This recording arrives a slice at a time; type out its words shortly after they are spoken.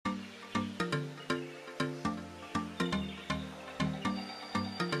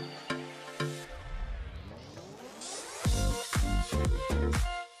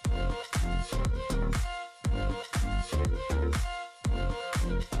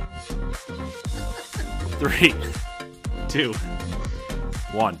3, 2,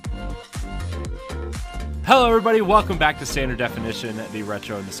 1. Hello, everybody. Welcome back to Standard Definition, the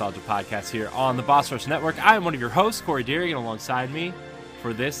Retro Nostalgia Podcast here on the Boss Rush Network. I am one of your hosts, Corey Deering, and alongside me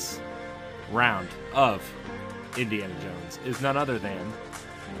for this round of Indiana Jones is none other than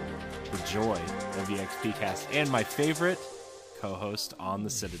the joy of the XP cast and my favorite co-host on the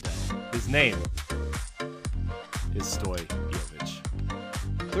Citadel. His name is Stoy Jovich.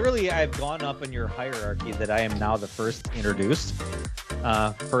 Clearly, I've gone up in your hierarchy that I am now the first introduced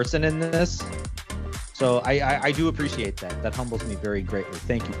person in this. So I do appreciate that. That humbles me very greatly.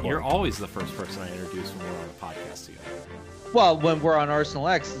 Thank you, Corey. You're always the first person I introduce when we're on a podcast together. Well, when we're on Arsenal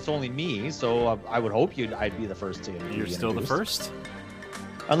X, it's only me, so I would hope I'd be the first to be You're still the first?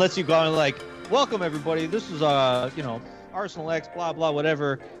 Unless you go on like, welcome everybody, this is Arsenal X, blah blah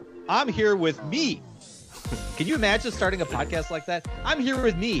whatever. I'm here with me. Can you imagine starting a podcast like that? I'm here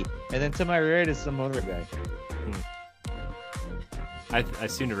with me, and then to my right is some other guy. I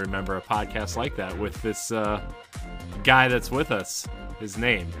seem to remember a podcast like that with this guy that's with us. His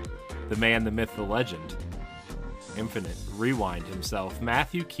name, the man, the myth, the legend, Infinite Rewind himself,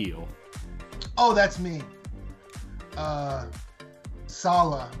 Matthew Keel. Oh, that's me.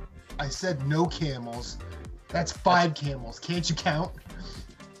 Sala. I said no camels. That's 5 camels. Can't you count?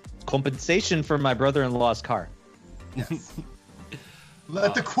 Compensation for my brother-in-law's car. Yes.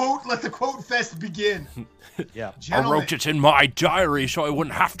 Let the quote fest begin. Yeah. Gentlemen, I wrote it in my diary so I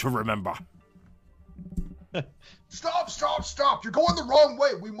wouldn't have to remember. Stop. You're going the wrong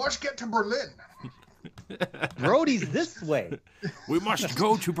way. We must get to Berlin. Brody's this way. We must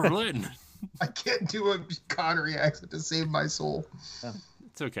go to Berlin. I can't do a Connery accent to save my soul.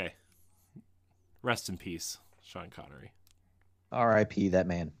 It's okay. Rest in peace, Sean Connery. R.I.P. that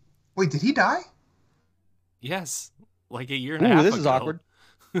man. Wait, did he die? Yes, like a year and a half this is ago. awkward.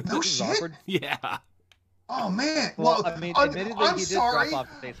 No This is shit. awkward. Yeah. Oh man. Well, I mean, admittedly, I'm he did sorry. drop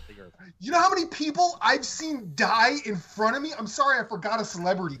off the face of the earth. You know how many people I've seen die in front of me? I'm sorry, I forgot a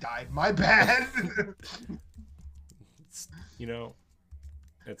celebrity died. My bad.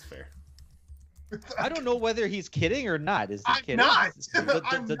 It's fair. I don't know whether he's kidding or not. Is he I'm kidding? not.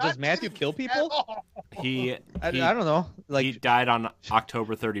 Does Matthew kill people? He I don't know. Like, he died on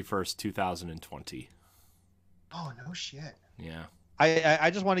October 31st, 2020. Oh no shit. Yeah. I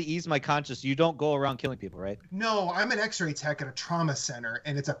just want to ease my conscience. You don't go around killing people, right? No, I'm an X-ray tech at a trauma center,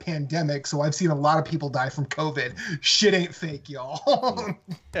 and it's a pandemic, so I've seen a lot of people die from COVID. Shit ain't fake, y'all.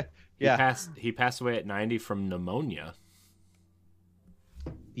 Yeah. He passed away at 90 from pneumonia.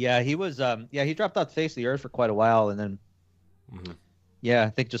 Yeah, he was. He dropped off the face of the earth for quite a while, and then, I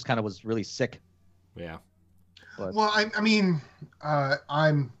think just kind of was really sick. Yeah. But, Well, I mean,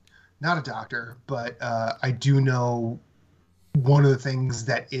 I'm not a doctor, but I do know one of the things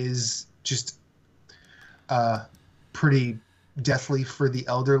that is just pretty deathly for the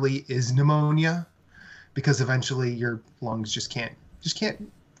elderly is pneumonia, because eventually your lungs just can't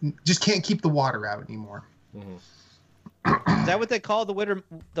keep the water out anymore. Mm-hmm. is that what they call the winter?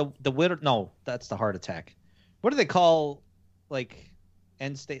 The winter? No, that's the heart attack. What do they call like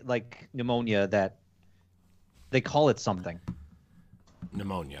end state like pneumonia? That they call it something.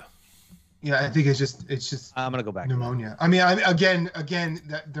 Pneumonia. Yeah, I think it's just I'm gonna go back. pneumonia. I mean, again,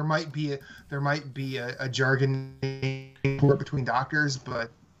 that there might be a jargon name for it between doctors, but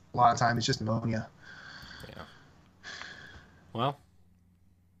a lot of time it's just pneumonia. Yeah. Well,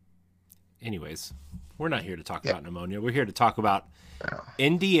 anyways, we're not here to talk about pneumonia. We're here to talk about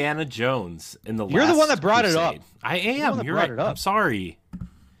Indiana Jones in the You're the Last one that brought it Crusade. up. I You're the am. one that You're brought right. it up. I'm sorry.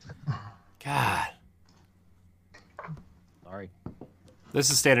 God. Sorry. This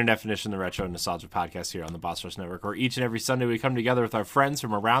is Standard Definition, the Retro Nostalgia Podcast here on the Boss Rush Network, where each and every Sunday we come together with our friends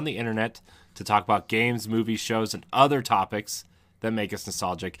from around the internet to talk about games, movies, shows, and other topics that make us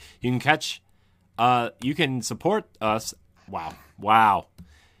nostalgic. You can support us. Wow.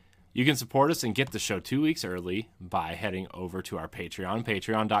 You can support us and get the show 2 weeks early by heading over to our Patreon,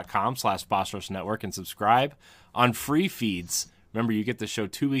 patreon.com/BossRushNetwork, and subscribe on free feeds. Remember, you get the show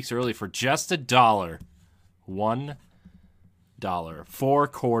 2 weeks early for just $1. $1. 4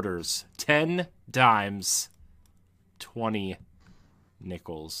 quarters, 10 dimes, 20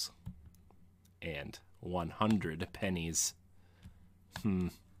 nickels, and 100 pennies. And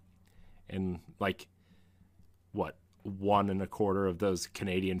like, what, 1 1/4 of those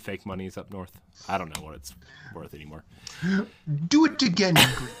Canadian fake monies up north? I don't know what it's worth anymore. Do it again in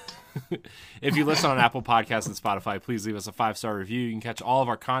Greek. If you listen on Apple Podcasts and Spotify, please leave us a 5-star review. You can catch all of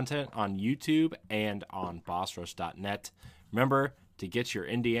our content on YouTube and on bossrush.net. Remember to get your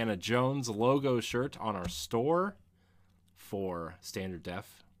Indiana Jones logo shirt on our store for Standard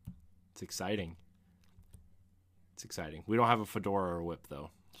Def It's exciting. It's exciting. We don't have a fedora or a whip, though.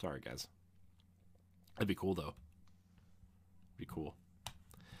 Sorry, guys. That'd be cool, though. Be cool.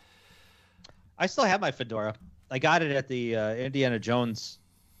 I still have my fedora. I got it at the Indiana Jones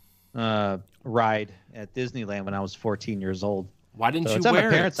ride at Disneyland when I was 14 years old. Why didn't you it's wear it? It's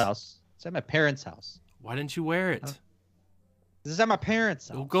at my parents' house. It's at my parents' house. Why didn't you wear it? This is at my parents'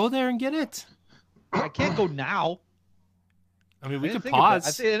 house. Well, go there and get it. I can't go now. I mean, we could I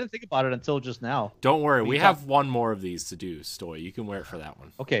pause. didn't think about it until just now. Don't worry. We have one more of these to do, Stoy. You can wear it for that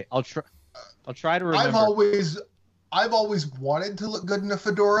one. Okay, I'll try to remember. I've always wanted to look good in a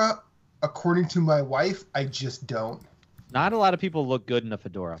fedora. According to my wife, I just don't. Not a lot of people look good in a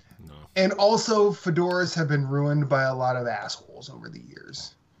fedora. No. And also, fedoras have been ruined by a lot of assholes over the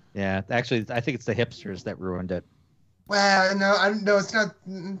years. Yeah, actually, I think it's the hipsters that ruined it. Well, no, it's not.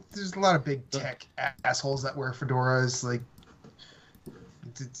 There's a lot of big tech assholes that wear fedoras. Like,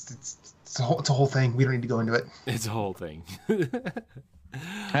 it's a whole thing. We don't need to go into it. It's a whole thing.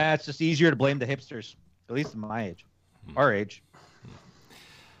 It's just easier to blame the hipsters, at least in my age, our age.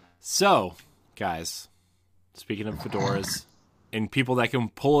 So, guys, speaking of fedoras and people that can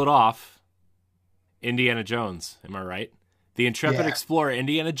pull it off, Indiana Jones, am I right? The intrepid explorer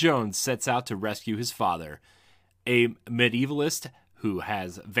Indiana Jones sets out to rescue his father, a medievalist who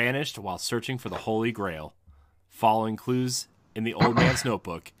has vanished while searching for the Holy Grail. Following clues in the old man's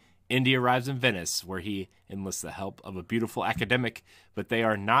notebook, Indy arrives in Venice, where he enlists the help of a beautiful academic, but they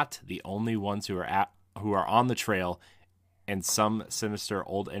are not the only ones who are on the trail, and some sinister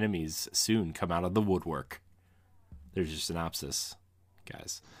old enemies soon come out of the woodwork. There's your synopsis,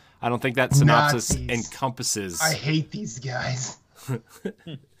 guys. I don't think that synopsis encompasses... I hate these guys.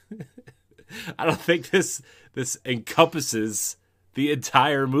 I don't think this encompasses the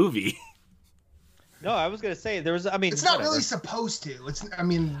entire movie. No, I was gonna say it's not really supposed to.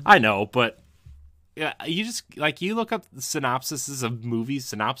 I know, but yeah, you just you look up the synopsises of movies,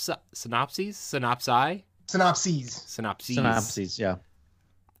 synopses, yeah.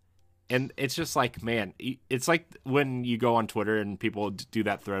 And it's just like, man, it's like when you go on Twitter and people do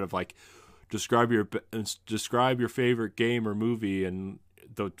that thread of like, describe your favorite game or movie, and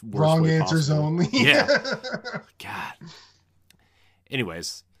the worst wrong way answers possible. only. Yeah. God.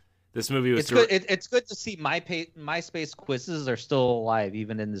 Anyways, this movie was It's good to see MySpace quizzes are still alive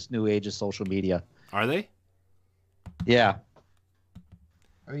even in this new age of social media. Are they? Yeah.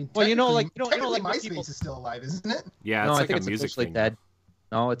 I mean, well, technically MySpace people... is still alive, isn't it? Yeah, no, it's I like think a it's music officially thing. dead.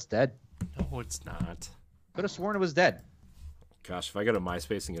 No, it's dead. No, it's not. Could have sworn it was dead. Gosh, if I go to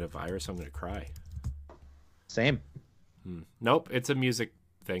MySpace and get a virus, I'm gonna cry. Same. Nope, it's a music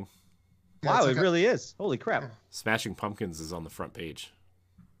thing. Wow, it really is. Holy crap. Smashing Pumpkins is on the front page.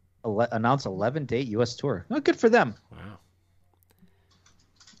 Announce 11-date U.S. tour. Oh, good for them. Wow.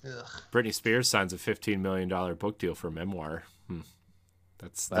 Ugh. Britney Spears signs a $15 million book deal for a memoir.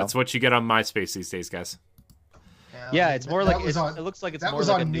 That's what you get on MySpace these days, guys. Yeah, it's more like it looks like it's that more was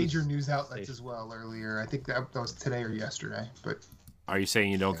like on a major news outlets as well earlier. I think that was today or yesterday. But are you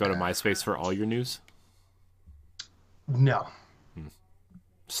saying you don't go to MySpace for all your news? No.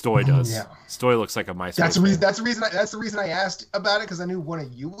 Stoy does. Yeah. Stoy looks like a MySpace. That's the reason I asked about it, because I knew one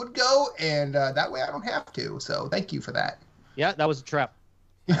of you would go, and that way I don't have to. So thank you for that. Yeah, that was a trap.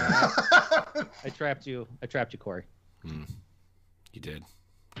 I trapped you. Corey. You did.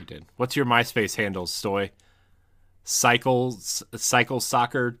 What's your MySpace handle, Stoy? Cycle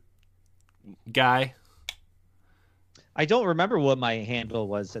soccer guy. I don't remember what my handle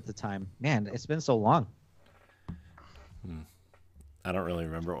was at the time. Man, it's been so long. I don't really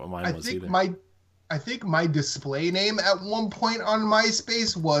remember what mine was either. I think my display name at one point on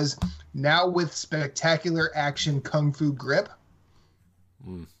MySpace was Now with Spectacular Action Kung Fu Grip.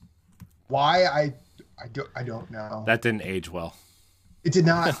 Why I don't know. That didn't age well. It did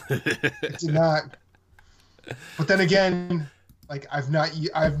not. It did not. But then again, like I've not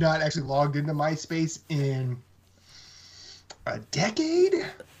actually logged into MySpace in a decade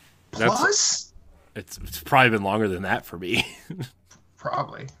plus. It's probably been longer than that for me.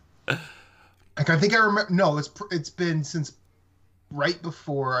 Probably. Like I think I remember. No, it's been since right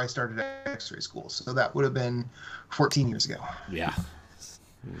before I started X-ray school, so that would have been 14 years ago. Yeah.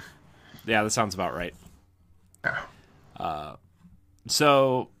 Yeah, that sounds about right. Yeah.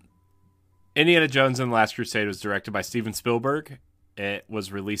 So, Indiana Jones and the Last Crusade was directed by Steven Spielberg. It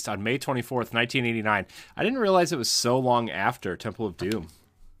was released on May 24th, 1989. I didn't realize it was so long after Temple of Doom.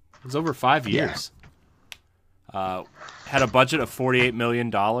 It was over 5 years. Had a budget of $48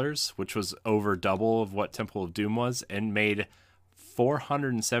 million, which was over double of what Temple of Doom was, and made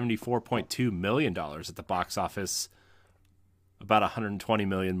 $474.2 million at the box office about 120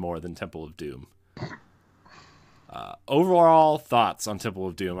 million more than Temple of Doom. Overall thoughts on Temple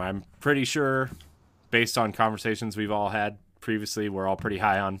of Doom. I'm pretty sure, based on conversations we've all had previously, we're all pretty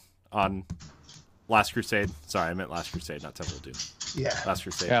high on Last Crusade. Sorry, I meant Last Crusade, not Temple of Doom. Yeah. Last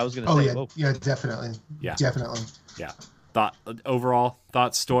Crusade. Yeah, I was gonna say. Yeah, whoa. yeah, definitely. Yeah. Definitely. Yeah. Overall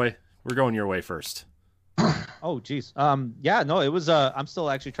thoughts, Stoy. We're going your way first. Oh, geez. Yeah, no, it was. I'm still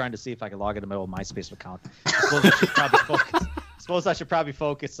actually trying to see if I can log into my old MySpace account. Suppose I should probably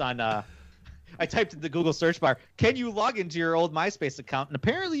focus on. I typed in the Google search bar. Can you log into your old MySpace account? And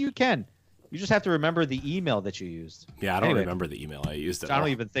apparently you can. You just have to remember the email that you used. Yeah, I don't remember the email I used. I don't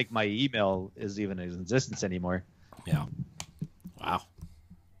even think my email is even in existence anymore. Yeah. Wow.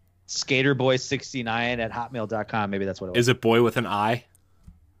 Skaterboy69 at hotmail.com. Maybe that's what it was. Is it boy with an I?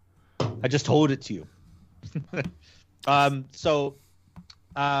 I just told it to you.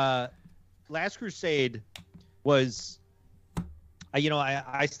 Last Crusade was,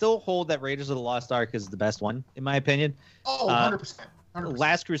 I still hold that Raiders of the Lost Ark is the best one, in my opinion. Oh, 100%. 100%.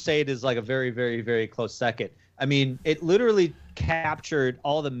 Last Crusade is like a very, very, very close second. I mean, it literally captured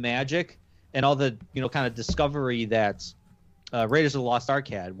all the magic and all the, kind of discovery that Raiders of the Lost Ark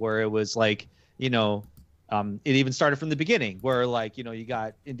had, where it was like, it even started from the beginning where you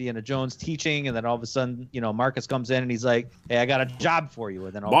got Indiana Jones teaching, and then all of a sudden, Marcus comes in and he's like, hey, I got a job for you.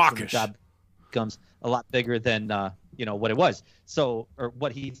 And then all of a sudden the job becomes a lot bigger than, what it was. So, or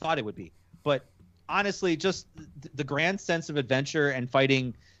what he thought it would be. But honestly, just the grand sense of adventure and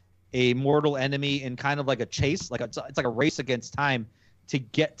fighting a mortal enemy in kind of like a chase, it's like a race against time to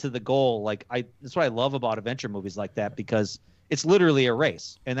get to the goal. That's what I love about adventure movies like that, because it's literally a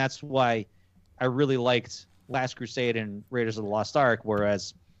race. And that's why I really liked Last Crusade and Raiders of the Lost Ark,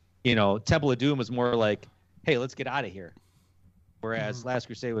 whereas, Temple of Doom was more like, hey, let's get out of here. Whereas Last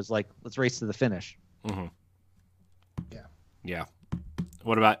Crusade was like, let's race to the finish. Mm-hmm. Yeah. Yeah.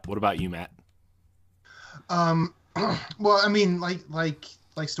 What about you, Matt? Well, I mean, like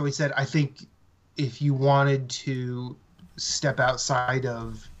Stoy said, I think if you wanted to step outside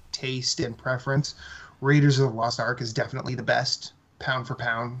of taste and preference, Raiders of the Lost Ark is definitely the best pound for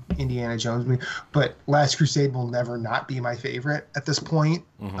pound Indiana Jones movie. But Last Crusade will never not be my favorite at this point.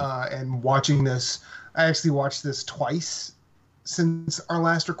 And watching this, I actually watched this twice since our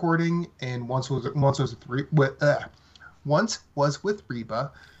last recording, and once was with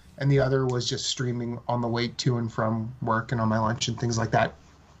Reba, and the other was just streaming on the way to and from work and on my lunch and things like that.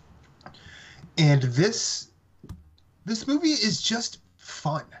 And this movie is just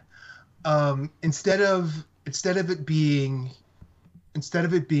fun. Instead of it being,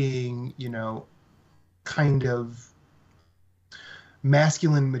 kind of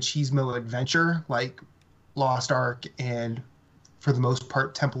masculine machismo adventure like Lost Ark and, for the most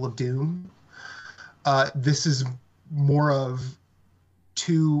part, Temple of Doom, this is more of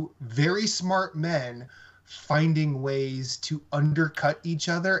two very smart men finding ways to undercut each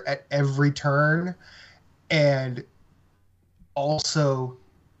other at every turn, and also,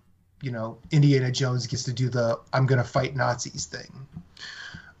 Indiana Jones gets to do the "I'm gonna fight Nazis" thing.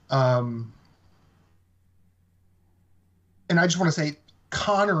 And I just want to say,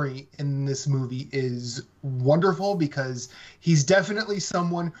 Connery in this movie is wonderful, because he's definitely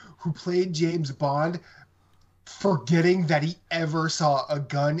someone who played James Bond forgetting that he ever saw a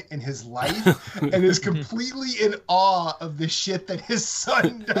gun in his life and is completely in awe of the shit that his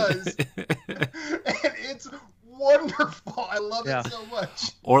son does. And it's wonderful. I love it so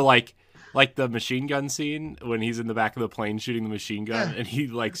much. Or like the machine gun scene when he's in the back of the plane shooting the machine gun, and he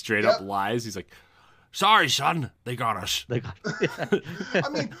straight up lies. He's like, sorry, son, they got us. I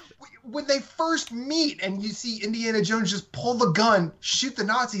mean, when they first meet and you see Indiana Jones just pull the gun, shoot the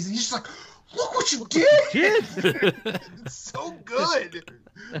Nazis, and he's just like, look what you did! It's so good.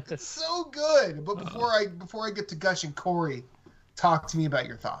 It's so good. But before I get to gushing, Corey, talk to me about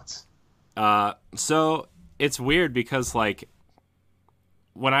your thoughts. So it's weird because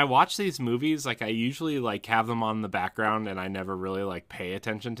when I watch these movies, I usually have them on the background and I never really pay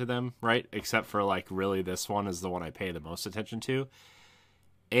attention to them, right? Except for really this one is the one I pay the most attention to.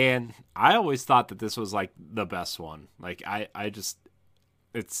 And I always thought that this was the best one.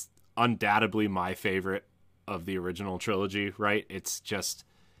 It's undoubtedly my favorite of the original trilogy, right? It's just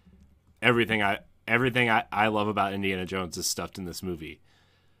everything I love about Indiana Jones is stuffed in this movie.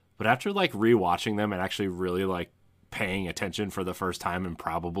 But after rewatching them and actually really paying attention for the first time in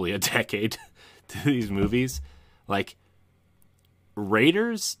probably a decade to these movies,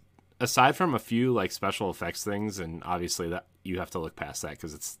 Raiders, aside from a few special effects things, and obviously that you have to look past that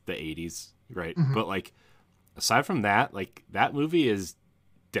because it's the 80s, right? Mm-hmm. But aside from that, that movie is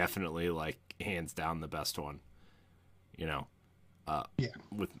definitely hands down the best one.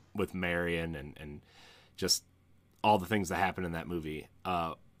 with Marion and just all the things that happen in that movie.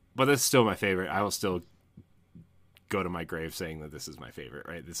 But that's still my favorite. I will still go to my grave saying that this is my favorite,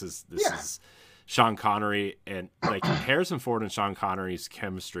 right? This is Sean Connery, and like Harrison Ford and Sean Connery's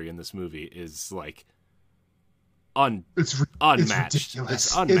chemistry in this movie is like unmatched. It's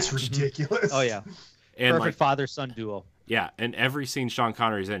ridiculous. It's ridiculous. Oh yeah, and perfect like, father-son duo. yeah, and every scene Sean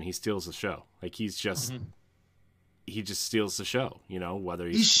Connery's in, he steals the show. Like he's just he just steals the show, you know, whether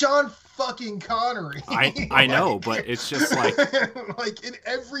He's Sean fucking Connery. I know, but it's just like like in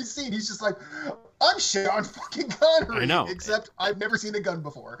every scene he's just like, I'm Sean fucking Connery. I know. Except I've never seen a gun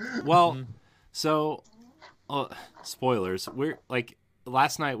before. well, so spoilers. We're like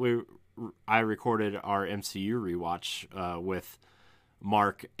last night I recorded our MCU rewatch with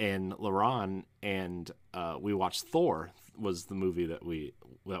Mark and Laron, and we watched Thor. Was the movie that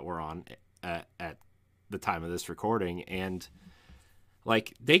we're on at the time of this recording, and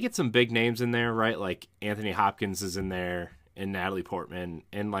like they get some big names in there, right? Like Anthony Hopkins is in there and Natalie Portman,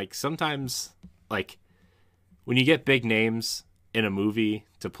 and like sometimes like when you get big names in a movie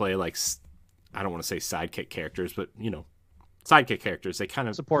to play like I don't want to say sidekick characters, but you know, sidekick characters, they kind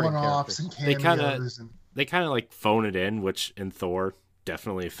of Supporting one-offs characters. and They kinda- cameos and they kind of like phone it in, which in Thor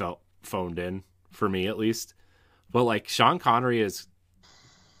definitely felt phoned in for me at least. But like Sean Connery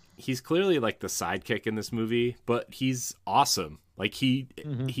he's clearly like the sidekick in this movie, but he's awesome. Like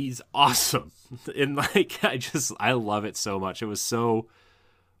he's awesome. And like I love it so much. It was so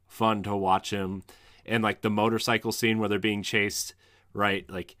fun to watch him. And like the motorcycle scene where they're being chased, right?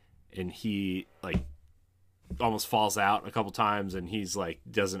 Like, and he like almost falls out a couple times, and he's like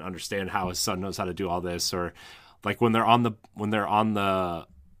doesn't understand how his son knows how to do all this, or like when they're on the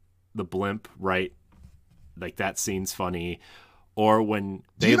blimp, right? Like that scene's funny. Or when do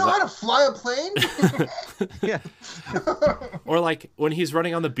they you know how to fly a plane? Yeah. or like when he's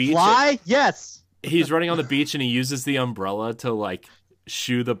running on the beach. Why? Yes. He's running on the beach and he uses the umbrella to like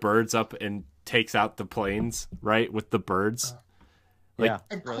shoo the birds up and takes out the planes, right? With the birds. Like- Yeah.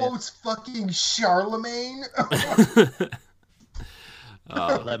 And brilliant. quotes fucking Charlemagne.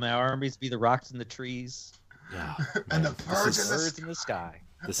 Let my armies be the rocks and the trees, Yeah. And man, the birds this in is, the birds in the sky.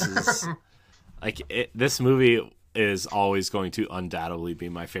 this is like this movie is always going to undoubtedly be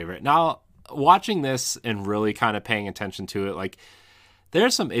my favorite. Now, watching this and really kind of paying attention to it, like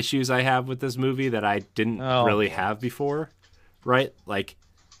there's some issues I have with this movie that I didn't really have before, right? Like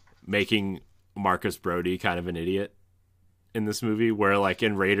making Marcus Brody kind of an idiot in this movie, where like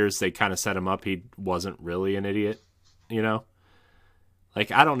in Raiders they kind of set him up, he wasn't really an idiot, you know?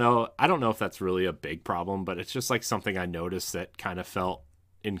 Like I don't know if that's really a big problem, but it's just like something I noticed that kind of felt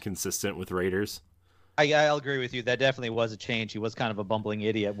inconsistent with Raiders. I'll agree with you. That definitely was a change. He was kind of a bumbling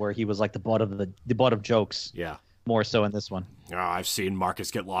idiot, where he was like the butt of jokes. Yeah. More so in this one. Oh, I've seen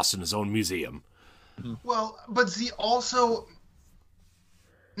Marcus get lost in his own museum. Well, but see, also,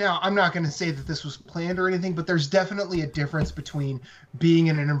 now I'm not going to say that this was planned or anything, but there's definitely a difference between being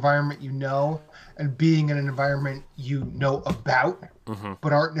in an environment you know and being in an environment you know about,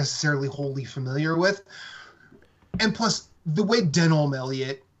 but aren't necessarily wholly familiar with. And plus, the way Denholm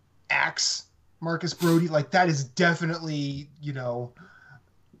Elliott acts Marcus Brody, like that is definitely, you know,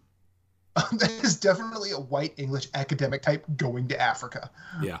 that is definitely a white English academic type going to Africa.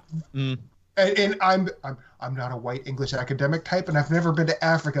 Yeah. And I'm not a white English academic type, and I've never been to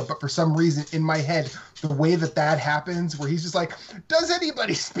Africa, but for some reason in my head, the way that happens, where he's just like, does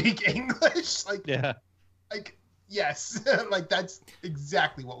anybody speak English? Like, Yeah. like yes, like that's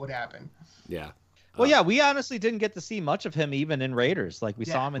exactly what would happen. Yeah. Well, yeah, we honestly didn't get to see much of him even in Raiders. Like we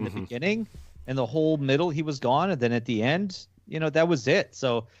saw him in the beginning, and the whole middle he was gone, and then at the end, you know, that was it.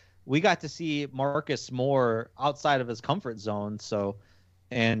 So we got to see Marcus more outside of his comfort zone. So,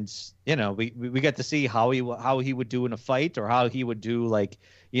 and you know, we got to see how he would do in a fight, or how he would do, like,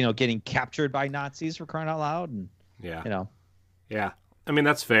 you know, getting captured by Nazis, for crying out loud, and Yeah. you know, Yeah. I mean,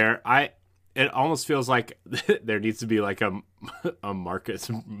 that's fair. It almost feels like there needs to be like a Marcus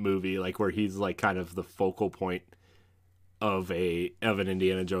movie, like where he's like kind of the focal point of an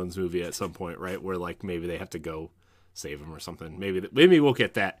Indiana Jones movie at some point, right? Where like maybe they have to go save him or something. Maybe we'll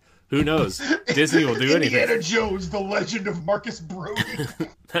get that. Who knows? Disney will do anything. Indiana Jones, the Legend of Marcus Brody.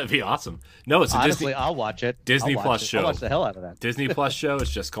 That'd be awesome. No, it's a honestly, I'll watch it. Disney I'll watch Plus it. show. I'll watch the hell out of that. Disney Plus show. It's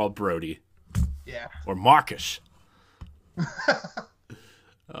just called Brody Yeah. or Marcus.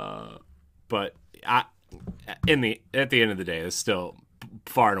 But at the end of the day, it's still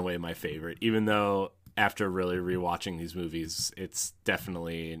far and away my favorite. Even though after really rewatching these movies, it's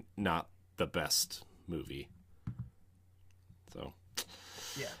definitely not the best movie. So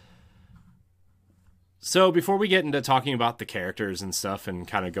Yeah. So before we get into talking about the characters and stuff and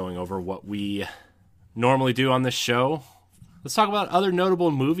kind of going over what we normally do on this show, let's talk about other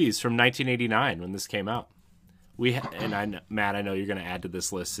notable movies from 1989 when this came out. Matt, I know you're going to add to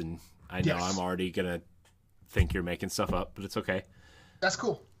this list, and I know I'm already going to think you're making stuff up, but it's okay. That's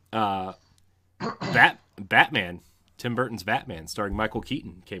cool. Batman, Tim Burton's Batman, starring Michael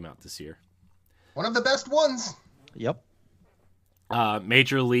Keaton, came out this year. One of the best ones. Yep.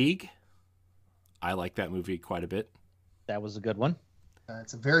 Major League. I like that movie quite a bit. That was a good one.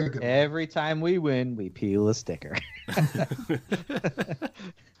 It's a very good one. Every time we win, we peel a sticker.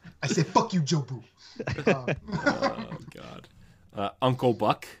 I say, fuck you, Joe Boo. Oh, God. Uncle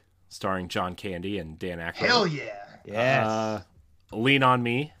Buck, starring John Candy and Dan Aykroyd. Hell yeah. Yes. Lean on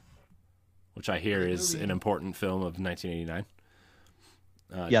Me, which I hear is an important film of 1989.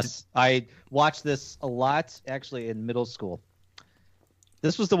 Yes, I watched this a lot, actually, in middle school.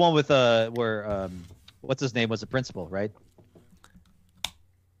 This was the one with where what's his name was the principal, right?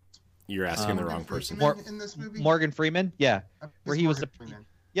 You're asking the wrong person. In this movie? Morgan Freeman, yeah, where he was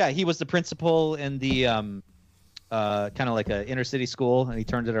he was the principal in the kind of like a inner city school, and he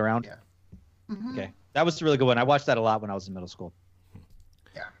turned it around. Yeah. Mm-hmm. Okay, that was a really good one. I watched that a lot when I was in middle school.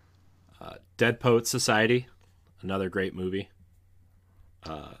 Yeah. Dead Poets Society, another great movie.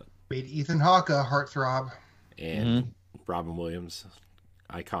 Made Ethan Hawke a heartthrob. And Robin Williams,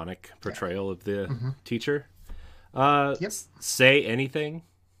 iconic portrayal of the teacher. Say Anything,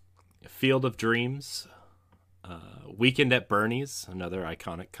 Field of Dreams, Weekend at Bernie's, another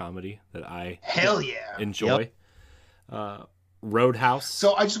iconic comedy that I enjoy. Roadhouse.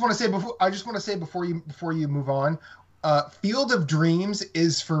 So I just want to say before you move on, Field of Dreams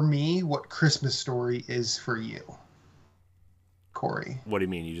is for me what Christmas Story is for you, Corey. What do you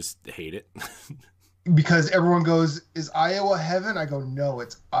mean? You just hate it? Because everyone goes, is Iowa heaven? I go, no,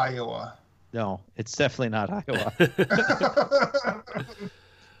 it's Iowa. No, it's definitely not Iowa.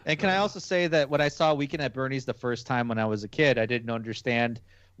 And can I also say that when I saw Weekend at Bernie's the first time when I was a kid, I didn't understand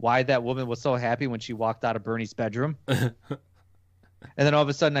why that woman was so happy when she walked out of Bernie's bedroom. And then all of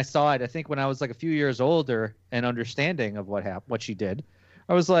a sudden I saw it, I think when I was like a few years older and understanding of what she did,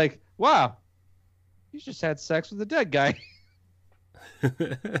 I was like, wow, you just had sex with a dead guy.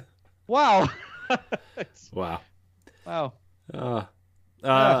 Wow. Wow.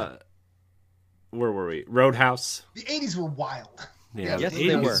 Where were we? Roadhouse. The 80s were wild. Yeah, yes, the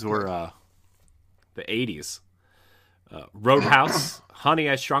 80s were the 80s. Roadhouse, Honey,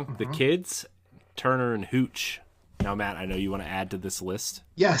 I Shrunk the Kids, Turner and Hooch. Now, Matt, I know you want to add to this list.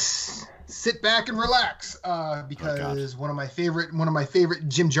 Yes. Sit back and relax, because one of my favorite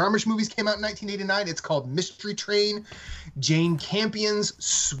Jim Jarmusch movies came out in 1989. It's called Mystery Train. Jane Campion's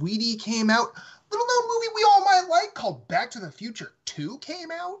Sweetie came out. Little known movie we all might like called Back to the Future 2 came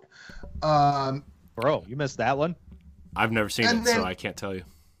out. Bro, you missed that one? I've never seen it, so I can't tell you.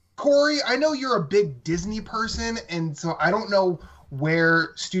 Corey, I know you're a big Disney person, and so I don't know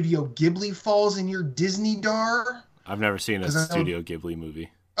where Studio Ghibli falls in your Disney dar. I've never seen a Studio Ghibli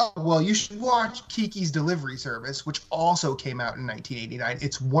movie. Oh, well, you should watch Kiki's Delivery Service, which also came out in 1989.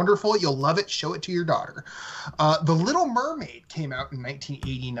 It's wonderful. You'll love it. Show it to your daughter. The Little Mermaid came out in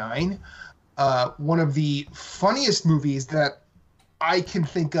 1989. One of the funniest movies that I can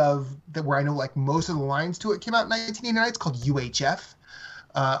think of where I know like most of the lines to it came out in 1989. It's called UHF.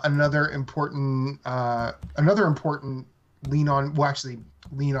 Another important Lean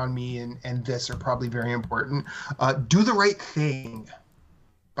on Me and this are probably very important. Do the Right Thing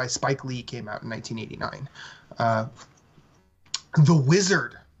by Spike Lee came out in 1989. The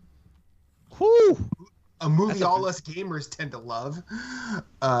Wizard. Whew. A movie all us gamers tend to love.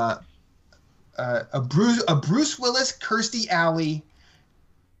 A Bruce Willis, Kirstie Alley,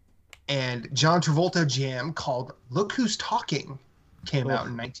 and John Travolta jam called Look Who's Talking came out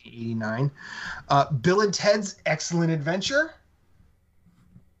in 1989. Bill and Ted's Excellent Adventure.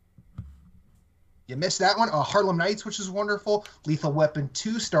 You missed that one. Harlem Nights, which is wonderful. Lethal Weapon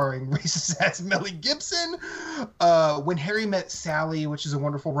 2, starring racist-ass Melly Gibson. When Harry Met Sally, which is a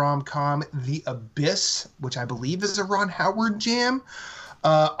wonderful rom-com. The Abyss, which I believe is a Ron Howard jam.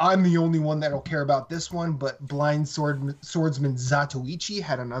 I'm the only one that'll care about this one, but Blind Swordsman Zatoichi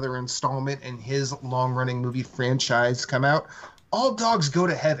had another installment in his long-running movie franchise come out. All Dogs Go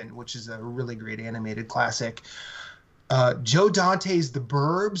to Heaven, which is a really great animated classic. Joe Dante's The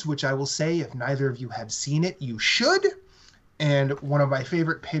Burbs, which I will say, if neither of you have seen it, you should. And one of my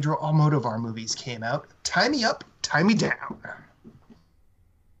favorite Pedro Almodovar movies came out, Tie Me Up, Tie Me Down.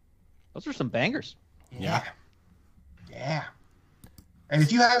 Those are some bangers. Yeah. And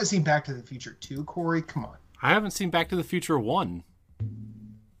if you haven't seen Back to the Future 2, Corey, come on. I haven't seen Back to the Future 1.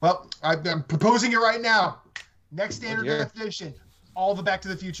 Well, I'm proposing it right now. Next standard dear. definition: all the Back to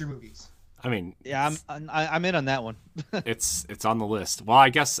the Future movies. I mean, Yeah, I'm in on that one. it's on the list. Well, I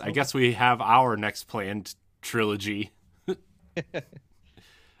guess we have our next planned trilogy.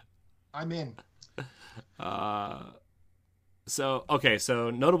 I'm in. So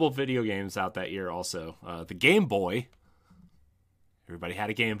notable video games out that year also. The Game Boy. Everybody had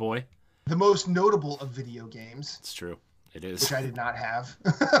a Game Boy. The most notable of video games, It's true. It is. which I did not have.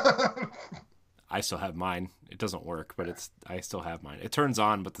 I still have mine. It doesn't work, but I still have mine. It turns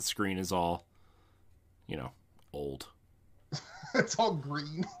on, but the screen is all, old. It's all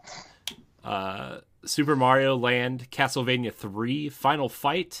green. Super Mario Land, Castlevania 3, Final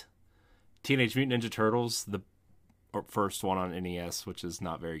Fight, Teenage Mutant Ninja Turtles, the first one on NES, which is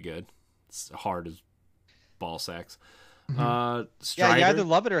not very good. It's hard as ball sacks. Strider. Yeah, you either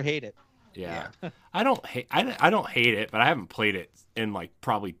love it or hate it. Yeah. I don't hate it, but I haven't played it in like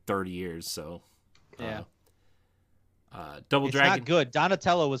probably 30 years, so Yeah. Double It's Dragon. not good.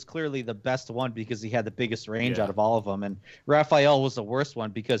 Donatello was clearly the best one because he had the biggest range Yeah. out of all of them, and Raphael was the worst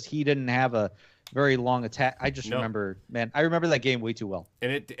one because he didn't have a very long attack. I just remember, man, I remember that game way too well.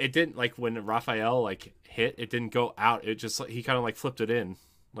 And it didn't, like, when Raphael like hit, it didn't go out. It just, he kind of like flipped it in.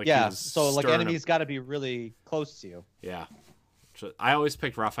 Like, he Yeah, was so like stirring enemies got to be really close to you. Yeah. So I always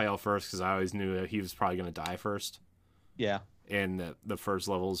picked Raphael first because I always knew that he was probably going to die first. Yeah. And the first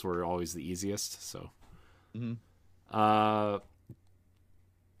levels were always the easiest. So, Mhm.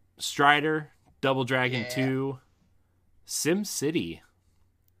 Strider, Double Dragon Yeah. 2, Sim City.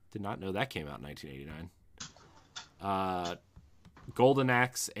 Did not know that came out in 1989. Golden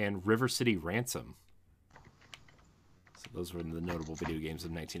Axe and River City Ransom. So those were the notable video games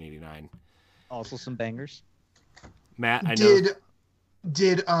of 1989. Also some bangers. Matt, I know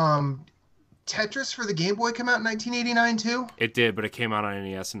Did Tetris for the Game Boy come out in 1989 too? it did, but it came out on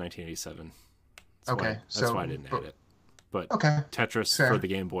NES in 1987. That's why I didn't add it. But Okay. Tetris Fair. for the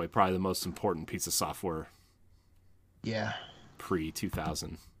Game Boy, probably the most important piece of software Yeah.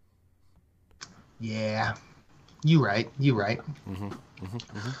 pre-2000. Yeah. You right.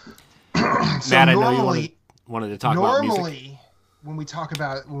 So Matt, I know you normally, wanted to talk about music. normally when we talk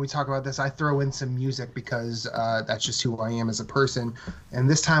about this, I throw in some music because that's just who I am as a person. And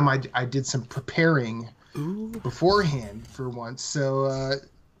this time I did some preparing beforehand for once. So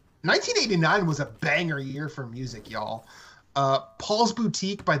 1989 was a banger year for music, y'all. Paul's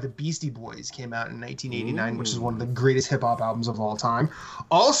Boutique by the Beastie Boys came out in 1989, which is one of the greatest hip-hop albums of all time.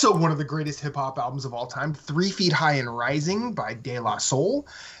 Also one of the greatest hip-hop albums of all time, 3 Feet High and Rising by De La Soul,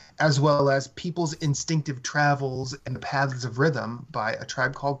 as well as People's Instinctive Travels and the Paths of Rhythm by A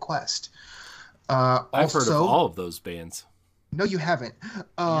Tribe Called Quest. I've heard of all of those bands. No, you haven't.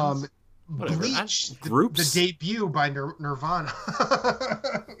 Whatever. Bleach, Groups? the debut by Nirvana,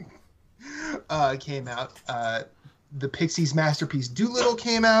 came out. The Pixies' masterpiece Doolittle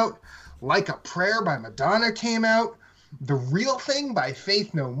came out. Like a Prayer by Madonna came out. The Real Thing by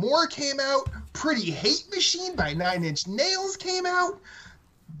Faith No More came out. Pretty Hate Machine by Nine Inch Nails came out.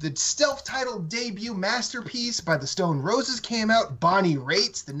 The self-titled debut Masterpiece by the Stone Roses came out. Bonnie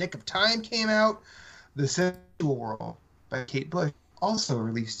Raitt's The Nick of Time came out. The Sensual World by Kate Bush also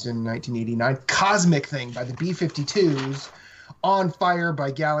released in 1989. Cosmic Thing by the B-52s. On Fire by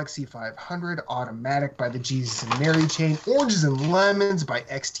Galaxy 500. Automatic by the Jesus and Mary Chain. Oranges and Lemons by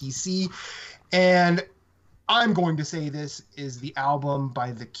XTC. And I'm going to say this is the album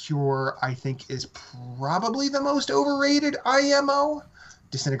by The Cure I think is probably the most overrated IMO.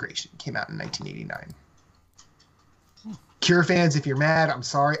 Disintegration came out in 1989. Cure fans, if you're mad, I'm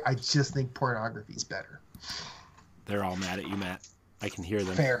sorry. I just think Pornography's better. They're all mad at you, Matt. I can hear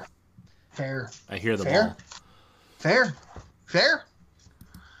them. Fair. I hear them Fair. all. Fair.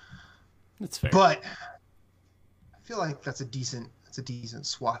 It's fair. But I feel like that's a decent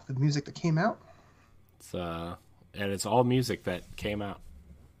swath of music that came out. And it's all music that came out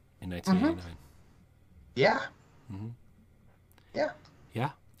in 1989. Yeah. Mm-hmm. Yeah. Yeah.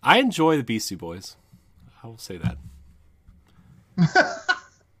 I enjoy the Beastie Boys. I will say that.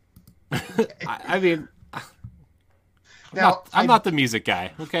 I mean, Now, I'm not the music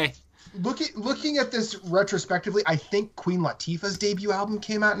guy, okay? looking at this retrospectively, I think Queen Latifah's debut album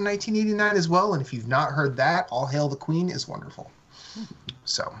came out in 1989 as well. And if you've not heard that, All Hail the Queen is wonderful.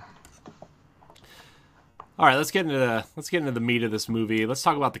 So, All right, let's get into the meat of this movie. Let's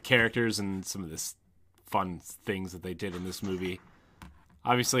talk about the characters and some of this fun things that they did in this movie.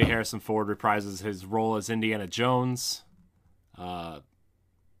 Obviously, Harrison Ford reprises his role as Indiana Jones. I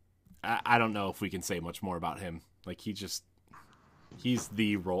don't know if we can say much more about him. Like, he just he's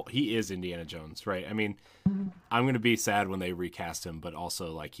the role. He is Indiana Jones, right? I mean, I'm gonna be sad when they recast him, but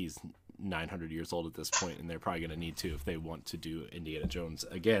also like he's 900 years old at this point, and they're probably gonna need to if they want to do Indiana Jones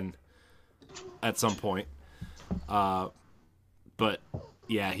again at some point. But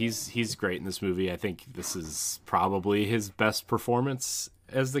yeah, he's great in this movie. I think this is probably his best performance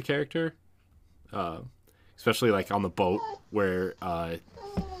as the character, especially like on the boat where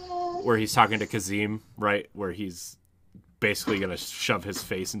he's talking to Kazim, right? Where he's basically gonna shove his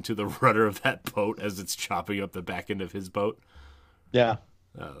face into the rudder of that boat as it's chopping up the back end of his boat. Yeah,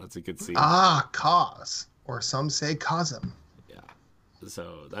 that's a good scene. Cause, or some say Cosm. Yeah,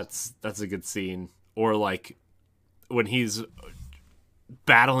 so that's a good scene. Or like when he's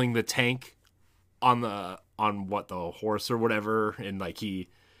battling the tank on the horse or whatever, and like he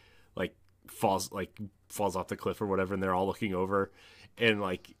like falls off the cliff or whatever, and they're all looking over, and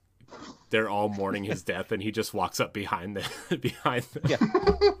like they're all mourning his death, and he just walks up behind them. Yeah.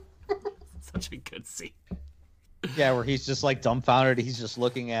 Such a good scene. Yeah, where he's just like dumbfounded. He's just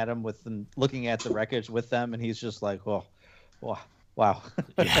looking at him looking at the wreckage with them, and he's just like, oh, wow.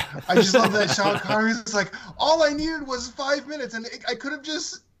 Yeah. I just love that Sean Connery's like, all I needed was 5 minutes, and I could have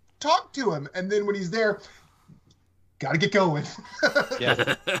just talked to him. And then when he's there, gotta get going.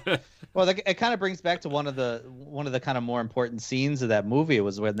 Yeah. Well, it kind of brings back to one of the kind of more important scenes of that movie. It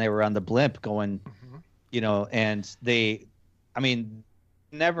was when they were on the blimp going, and they, I mean,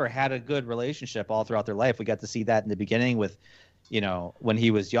 never had a good relationship all throughout their life. We got to see that in the beginning with, when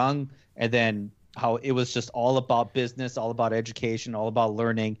he was young, and then how it was just all about business, all about education, all about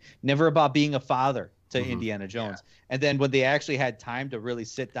learning, never about being a father to Indiana Jones. Yeah. And then when they actually had time to really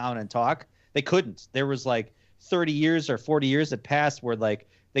sit down and talk, they couldn't. There was like 30 years or 40 years that passed where like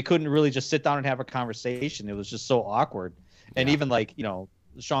they couldn't really just sit down and have a conversation. It was just so awkward. And even like,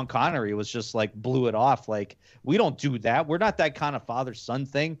 Sean Connery was just like blew it off. Like, we don't do that. We're not that kind of father-son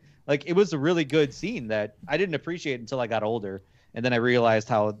thing. Like, it was a really good scene that I didn't appreciate until I got older. And then I realized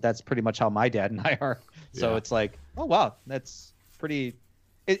how that's pretty much how my dad and I are. So it's like, oh, wow, that's pretty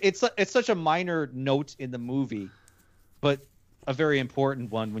it's such a minor note in the movie, but a very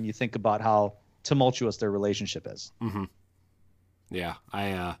important one when you think about how tumultuous their relationship is. Mm-hmm. Yeah,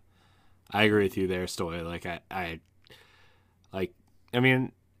 I agree with you there, Stoy. Like, I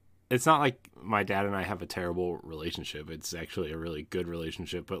mean, it's not like my dad and I have a terrible relationship. It's actually a really good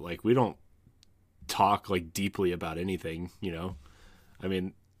relationship, but like we don't talk like deeply about anything, I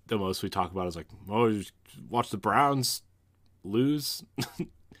mean, the most we talk about is like, oh, you watch the Browns lose.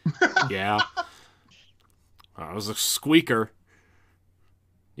 Yeah. It was a squeaker.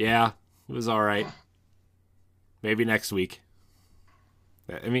 Yeah, it was all right. Maybe next week.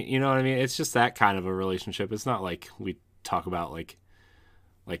 I mean, you know what I mean? It's just that kind of a relationship. It's not like we talk about like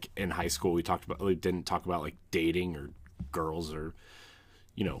in high school we didn't talk about like dating or girls or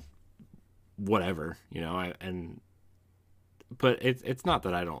whatever, but it's not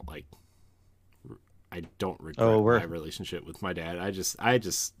that I don't regret my relationship with my dad. I just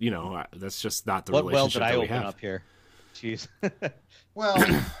that's just not the relationship that we have. Up here? Jeez. Well,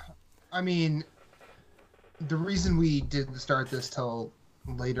 I mean, the reason we didn't start this till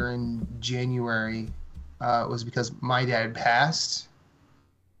later in January was because my dad passed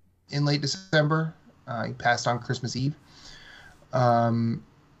in late December. He passed on Christmas Eve. And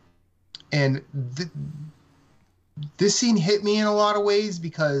this scene hit me in a lot of ways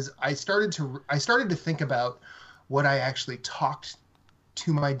because I started to think about what I actually talked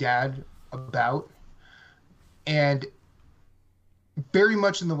to my dad about, and very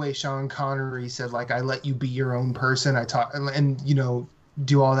much in the way Sean Connery said, like, I let you be your own person. I talk and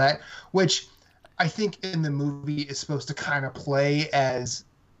do all that, which I think in the movie is supposed to kind of play as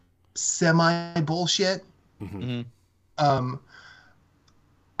semi bullshit. Mm-hmm.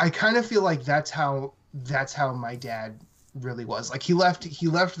 I kind of feel like that's how my dad really was. Like, he left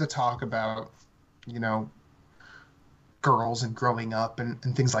the talk about, girls and growing up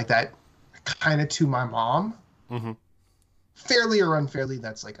and things like that kind of to my mom. Mm-hmm. Fairly or unfairly,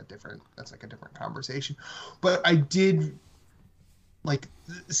 that's like a different conversation. But I did, like,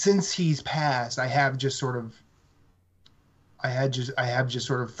 since he's passed, I have just sort of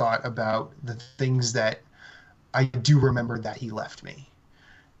thought about the things that I do remember that he left me.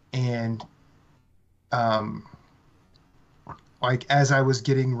 And like, as I was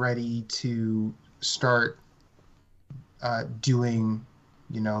getting ready to start doing,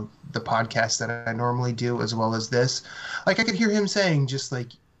 the podcast that I normally do, as well as this, like, I could hear him saying, just like,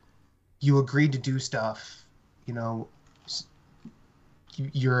 you agreed to do stuff, it's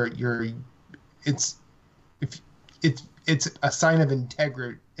a sign of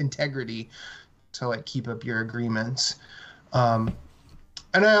integrity to, like, keep up your agreements. And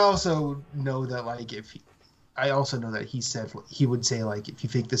I also know that like I also know that he would say like if you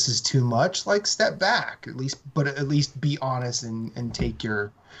think this is too much, like step back but at least be honest and take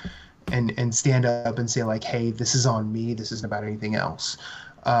your and stand up and say like, hey, this is on me. This isn't about anything else.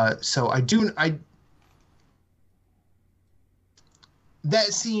 So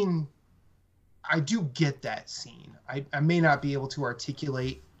that scene, I do get that scene. I may not be able to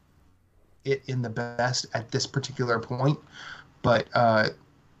articulate it in the best at this particular point, but I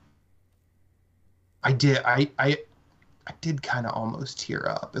did kind of almost tear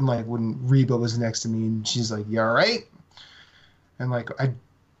up. And like when Reba was next to me and she's like, "You all right?" And like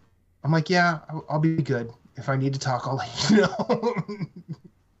I'm like, "Yeah, I'll be good. If I need to talk, I'll let you know."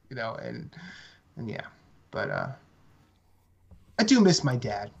 You know, and yeah, but I do miss my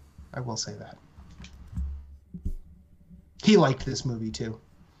dad. I will say that. He liked this movie too.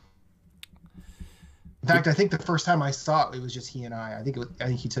 In fact, I think the first time I saw it was just he and I. I think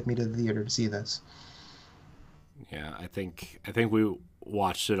he took me to the theater to see this. Yeah, I think we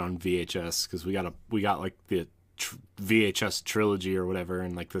watched it on VHS because we got like the VHS trilogy or whatever,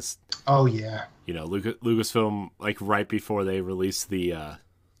 and like this. Oh yeah. You know, Lucasfilm, like right before they released the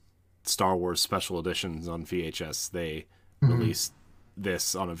Star Wars special editions on VHS, they released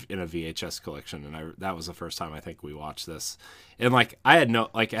this in a VHS collection, and that was the first time I think we watched this. And like I had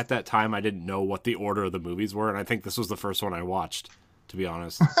at that time I didn't know what the order of the movies were, and I think this was the first one I watched, to be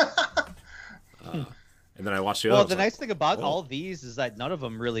honest. And then I watched the other. Well, the nice thing about all these is that none of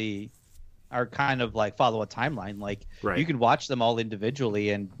them really are kind of like follow a timeline. Like you can watch them all individually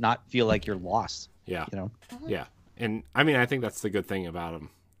and not feel like you're lost. Yeah. You know? Yeah. And I mean, I think that's the good thing about them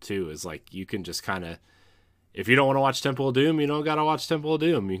too, is like you can just kind of, if you don't want to watch Temple of Doom, you don't got to watch Temple of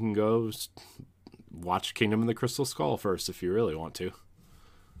Doom. You can go watch Kingdom of the Crystal Skull first if you really want to.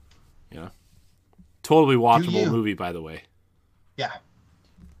 Yeah. Totally watchable movie, by the way. Yeah.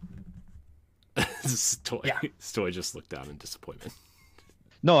 Stoy just looked down in disappointment.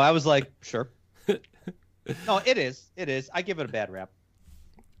 No, I was like, sure. No, it is. It is. I give it a bad rap.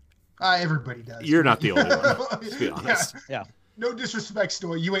 Everybody does. You're not the only one, to be honest. Yeah. No disrespect,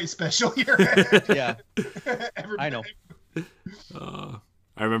 Stoy. You ain't special here. Yeah. I know.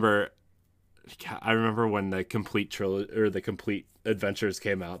 I remember when the complete trilogy or the complete adventures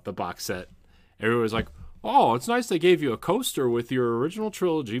came out, the box set. Everyone was like, "Oh, it's nice they gave you a coaster with your original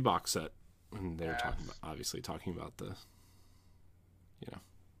trilogy box set." And they were talking about the, you know.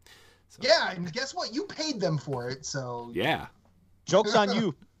 So. Yeah, and guess what? You paid them for it, so. Yeah. Joke's on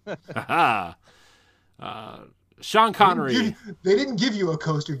you. Sean Connery. They didn't give you a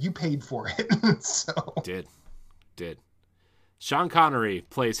coaster. You paid for it. So. Did. Sean Connery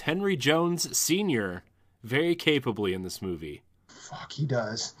plays Henry Jones Sr. very capably in this movie. Fuck, he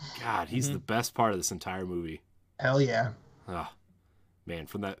does. God, he's the best part of this entire movie. Hell yeah. Oh, man,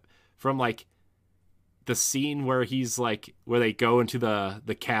 from like the scene where he's like, where they go into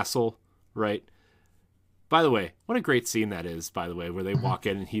the castle, right? By the way, what a great scene that is, by the way, where they walk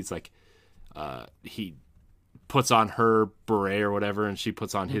in and he's like, he puts on her beret or whatever and she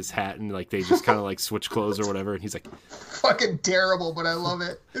puts on his hat and like they just kind of like switch clothes or whatever. And he's like, fucking terrible, but I love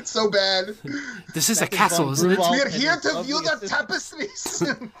it. It's so bad. This is a castle, isn't it? We are here to view the tapestries.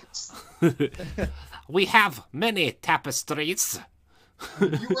 We have many tapestries.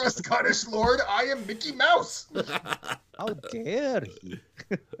 You are a Scottish lord. I am Mickey Mouse. How dare he?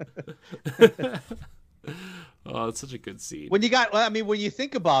 Oh, it's such a good scene. When you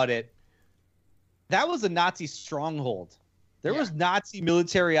think about it, that was a Nazi stronghold. There was Nazi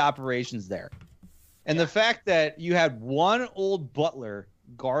military operations there. And the fact that you had one old butler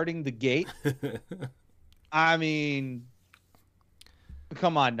guarding the gate, I mean,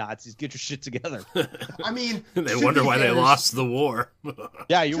 come on, Nazis, get your shit together. I mean, they wonder why they lost the war.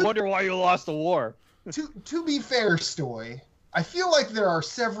 Yeah, you wonder why you lost the war. To be fair, Stoy, I feel like there are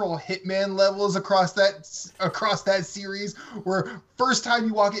several Hitman levels across that series where first time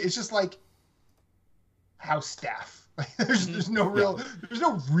you walk in, it's just like house staff. There's no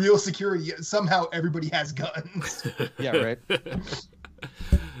real security. Yet somehow everybody has guns. Yeah, right.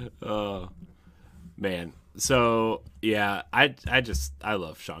 Oh man. So yeah, I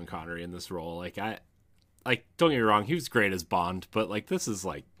love Sean Connery in this role. Like don't get me wrong, he was great as Bond, but like this is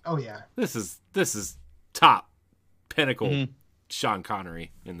like, oh yeah, this is top pinnacle Sean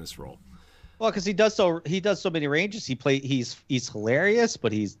Connery in this role. Well, because he does so many ranges. He's hilarious,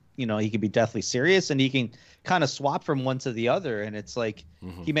 but he can be deathly serious, and he can kind of swap from one to the other, and it's like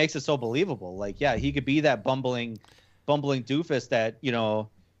he makes it so believable. Like, yeah, he could be that bumbling doofus that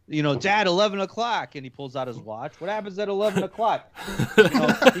Dad, 11 o'clock, and he pulls out his watch. What happens at 11 o'clock?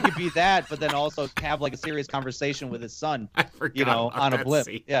 He could be that, but then also have like a serious conversation with his son. I forgot on a blip.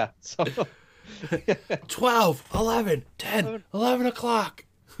 Scene. Yeah. So 12, 11, 10, 11 o'clock.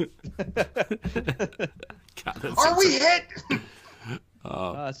 God, Are we hit?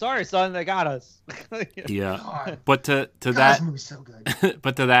 sorry, son, they got us. Yeah, God. but to God, that, this movie's so good.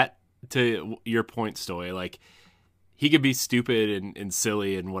 but to your point, Stoy, like he could be stupid and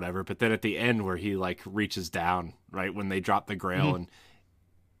silly and whatever, but then at the end where he like reaches down, right when they drop the Grail and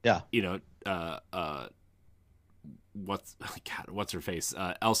what's her face?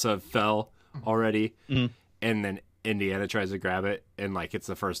 Elsa fell already, and then Indiana tries to grab it, and like it's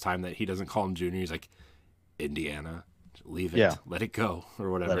the first time that he doesn't call him Junior. He's like, Indiana, leave it, let it go, or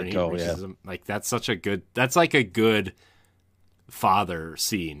whatever. Let it and he go, reaches him. Like that's like a good father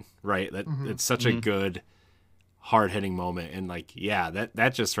scene, right? That it's such a good hard hitting moment, and like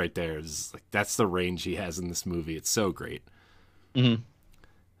that just right there is like that's the range he has in this movie. It's so great,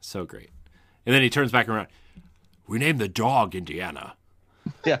 so great. And then he turns back around. We named the dog Indiana.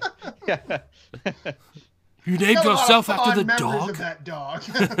 Yeah. You named yourself after the memories dog? of that dog.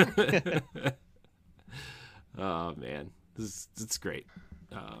 Oh man, it's great.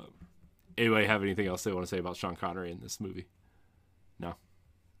 Anybody have anything else they want to say about Sean Connery in this movie? No.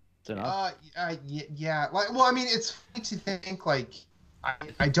 Yeah. Like, well, I mean, it's funny to think like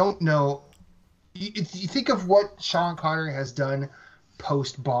I don't know. You think of what Sean Connery has done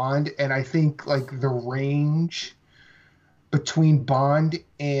post Bond, and I think like the range between Bond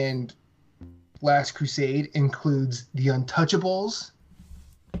and Last Crusade includes The Untouchables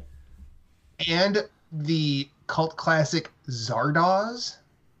and the cult classic Zardoz,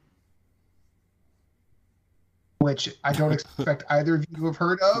 which I don't expect either of you to have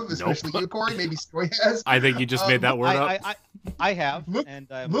heard of, especially you, Corey. Maybe Stoy has. I think you just made that word up. I have.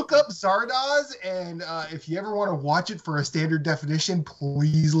 Look up Zardoz, and if you ever want to watch it for a standard definition,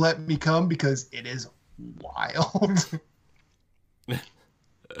 please let me come, because it is wild.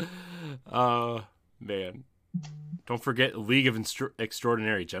 Man. Don't forget League of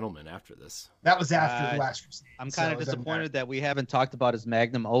Extraordinary Gentlemen after this. That was after The Last Crusade. I'm kind of disappointed that we haven't talked about his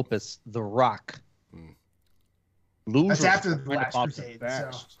magnum opus, The Rock. That's after The Last Crusade.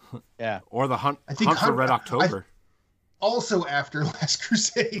 So. Yeah. Or The Hunt for Red October. Also after Last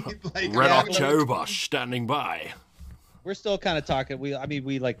Crusade. Like, Red October standing by. We're still kind of talking.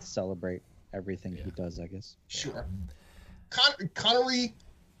 We like to celebrate everything he does, I guess. Sure. Connery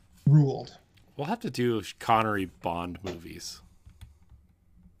ruled. We'll have to do Connery Bond movies.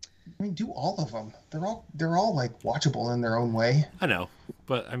 I mean, do all of them. They're all like watchable in their own way. I know,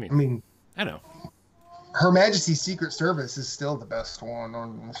 but I mean, I know. Her Majesty's Secret Service is still the best one.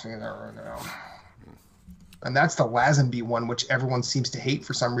 I'm seeing that right now. And that's the Lazenby one, which everyone seems to hate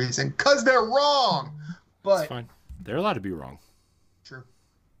for some reason, because they're wrong. But it's fine. They're allowed to be wrong. True.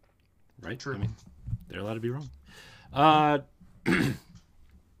 Right? True. I mean, they're allowed to be wrong.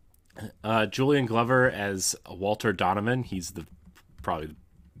 Julian Glover as Walter Donovan. He's probably the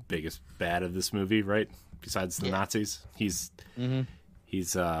biggest bad of this movie, right? Besides the Nazis. He's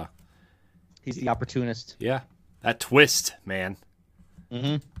the opportunist. Yeah. That twist, man.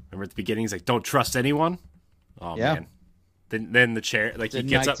 Mm-hmm. Remember at the beginning, he's like, don't trust anyone? Oh, man. Then the chair, like, Didn't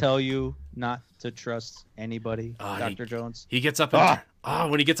he gets I up. tell you not to trust anybody, Dr. Jones? He gets up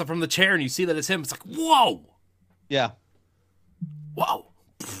and when he gets up from the chair and you see that it's him, it's like, whoa! Yeah. Whoa.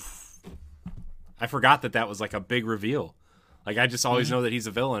 I forgot that was like a big reveal. Like, I just always know that he's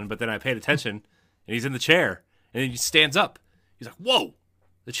a villain, but then I paid attention and he's in the chair and then he stands up. He's like, whoa!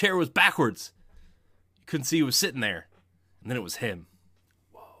 The chair was backwards. You couldn't see he was sitting there. And then it was him.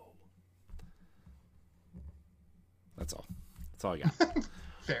 Whoa. That's all. That's all I got.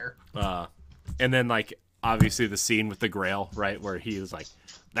 Fair. And then, like, obviously the scene with the Grail, right? Where he was like,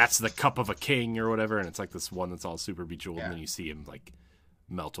 that's the cup of a king or whatever. And it's like this one that's all super bejeweled. Yeah. And then you see him, like,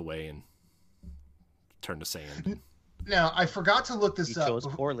 melt away and turn to sand. Now, I forgot to look this up. He chose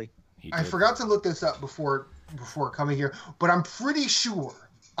poorly. I forgot to look this up before coming here, but I'm pretty sure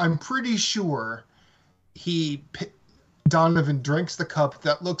Donovan drinks the cup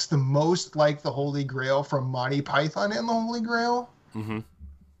that looks the most like the Holy Grail from Monty Python and the Holy Grail. Mm-hmm.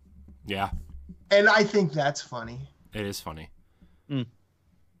 Yeah. And I think that's funny. It is funny.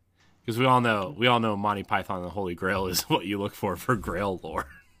 Because we all know Monty Python and the Holy Grail is what you look for Grail lore.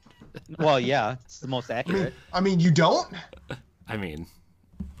 Well, yeah, it's the most accurate. I mean, you don't? I mean,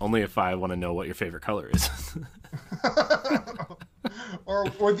 only if I want to know what your favorite color is. or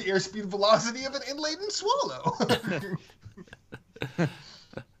the airspeed velocity of an inladen swallow.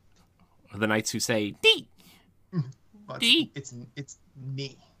 Or the knights who say D. Well, D. It's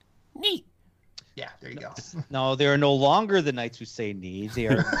knee. knee. Yeah, there you go. No, they are no longer the knights who say knee. They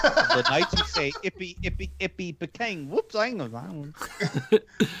are the knights who say ippy, ippy, ippy, bacang. Whoops, I know.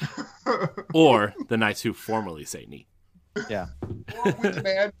 Or the knights who formally say knee. Yeah. With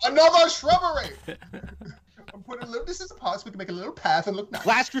man, another shrubbery. I'm putting a little distance apart so we can make a little path and look nice.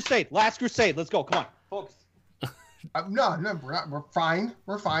 Last Crusade. Let's go. Come on, folks. No, we're not. We're fine.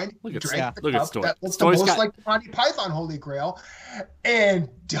 We're fine. Look at Drank the look at cup Stoy. that was Stoy's the most got- like the Monty Python Holy Grail, and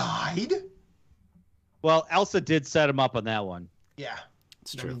died. Well, Elsa did set him up on that one. Yeah,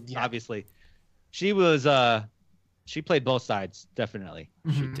 It's true. yeah. Obviously, she was. She played both sides, definitely.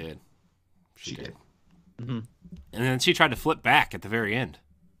 She did. She did. Mm-hmm. And then she tried to flip back at the very end.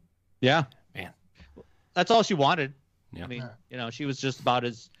 Yeah, Man. That's all she wanted. Yeah. I mean, Yeah. she was just about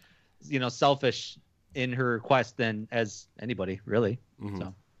as, selfish in her quest than as anybody, really. Mhm.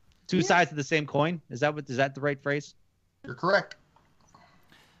 So, two sides of the same coin. Is that the right phrase? You're correct.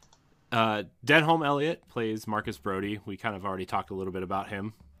 Denholm Elliott plays Marcus Brody. We kind of already talked a little bit about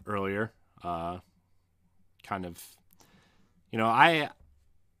him earlier. Kind of,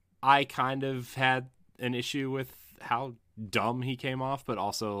 I kind of had an issue with how dumb he came off, but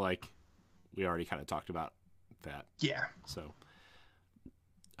also like we already kind of talked about that. Yeah. So,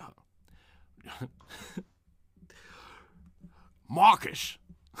 Marcus.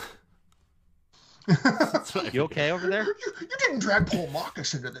 That's what I You okay over there? You didn't drag Paul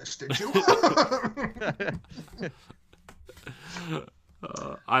Marcus into this, did you?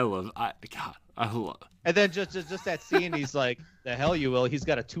 I love. And then just that scene, he's like, "The hell you will." He's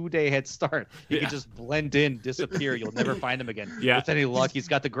got a 2-day head start. He Yeah. can just blend in, disappear. You'll never find him again. Yeah. With any luck, he's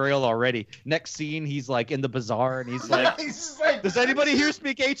got the Grail already. Next scene, he's like in the bazaar, and he's like, He's like, "Does anybody here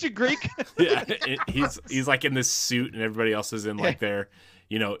speak ancient Greek?" Yeah, he's like in this suit, and everybody else is in like their,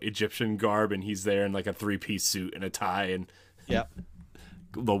 Egyptian garb, and he's there in like a 3-piece suit and a tie, and Yeah.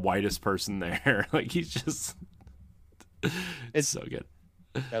 the whitest person there. Like he's just, it's so good.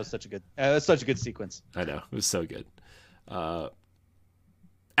 That was such a good sequence. I know, it was so good.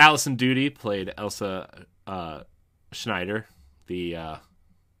 Allison Duty played Elsa Schneider, the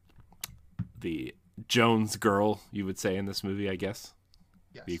Jones girl, you would say in this movie, I guess.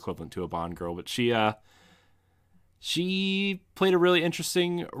 yes. The equivalent to a Bond girl, but she played a really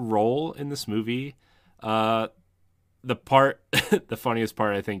interesting role in this movie. The funniest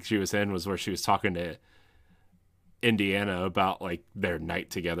part I think she was in was where she was talking to Indiana about like their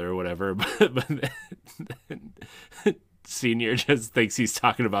night together or whatever, but then Senior just thinks he's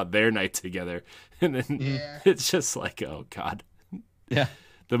talking about their night together, and then Yeah. it's just like, oh god. Yeah.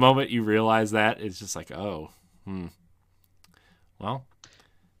 The moment you realize that, it's just like, well.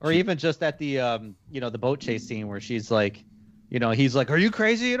 Or even just at the the boat chase scene where she's like, he's like, "Are you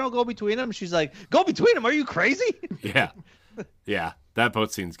crazy? Go between them." She's like, "Go between them? Are you crazy?" Yeah, that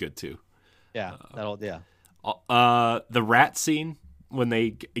boat scene's good too. Yeah, yeah. The rat scene when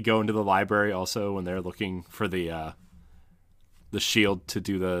they go into the library, also when they're looking for the shield to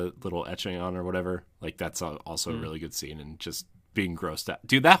do the little etching on or whatever, like that's also a really good scene, and just being grossed out.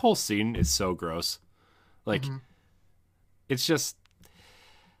 Dude, that whole scene is so gross. Like, it's just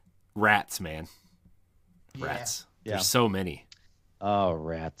rats, man. Rats. Yeah. There's so many. Oh,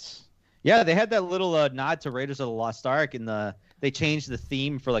 rats. Yeah, they had that little nod to Raiders of the Lost Ark they changed the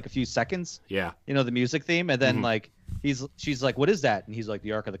theme for like a few seconds. Yeah. The music theme, and then like she's like, "What is that?" And he's like,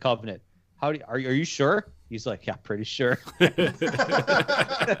 "The Ark of the Covenant." Are you sure? He's like, "Yeah, pretty sure."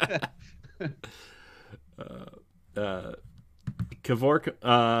 Kevork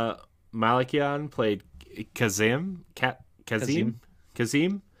Malakian played Kazim.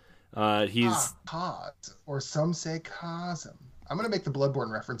 Kazim. He's Kaz, or some say Kazim. I'm gonna make the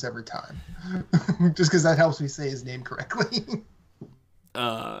Bloodborne reference every time, just because that helps me say his name correctly.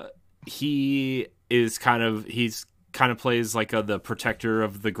 he's kind of plays like the protector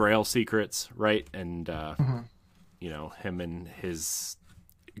of the Grail secrets, right? And him and his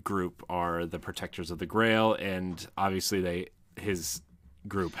group are the protectors of the Grail, and obviously his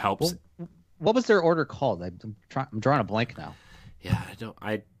group helps. What was their order called? I'm drawing a blank now. Yeah,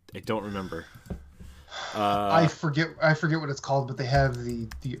 I don't remember. I forget what it's called, but they have the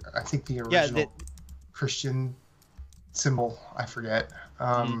I think the original Christian symbol. I forget.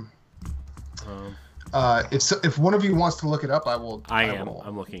 If one of you wants to look it up, I will.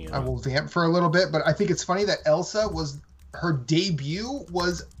 I'm looking at it. I will vamp for a little bit, but I think it's funny that Elsa her debut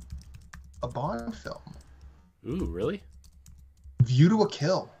was a Bond film. Ooh, really? View to a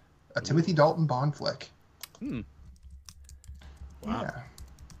Kill, a Timothy Dalton Bond flick. Wow. Yeah.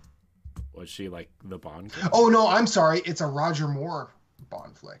 Was she like the Bond girl? Oh no, I'm sorry. It's a Roger Moore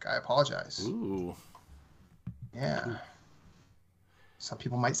Bond flick. I apologize. Ooh. Yeah. some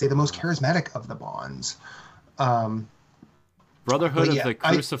people might say the most charismatic of the Bonds. Brotherhood But yeah, of the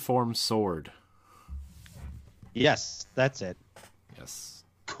Cruciform Sword. Yes, that's it. Yes.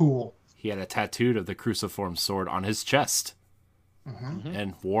 Cool. He had a tattooed of the Cruciform Sword on his chest.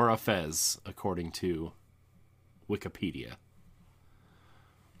 And wore a fez, according to Wikipedia.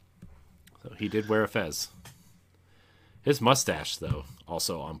 So he did wear a fez. His mustache, though,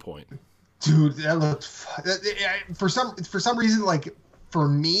 also on point. Dude, that looked for some reason, like for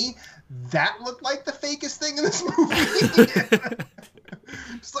me, that looked like the fakest thing in this movie.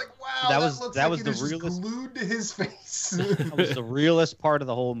 Just like, wow, that looks like was it the is just realest glued to his face. That was the realest part of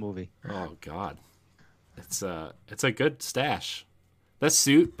the whole movie. Oh God, it's a good stash. That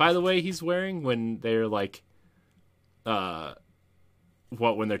suit, by the way, he's wearing when they're like, when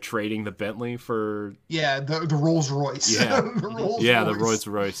they're trading the Bentley for the Rolls Royce. Yeah, the Rolls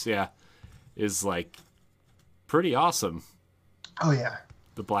Royce, is like pretty awesome. Oh yeah,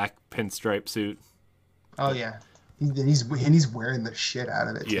 the black pinstripe suit. Oh yeah, he's wearing the shit out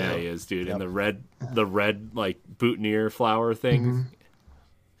of it. Yeah, too. he is, dude. Yep. And the red like boutonniere flower thing.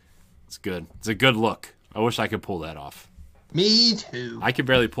 It's good. It's a good look. I wish I could pull that off. Me too. I could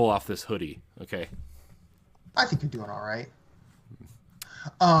barely pull off this hoodie. Okay. I think you're doing all right.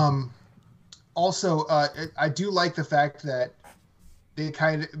 Also, I do like the fact that they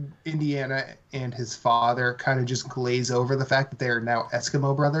Indiana and his father kind of just glaze over the fact that they are now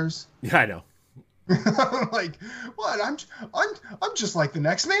Eskimo brothers. Yeah, I know. Like, what? I'm just like the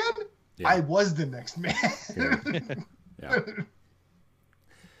next man. Yeah. I was the next man.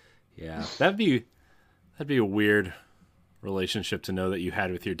 Yeah. That'd be a weird relationship to know that you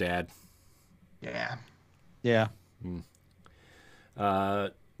had with your dad. Yeah.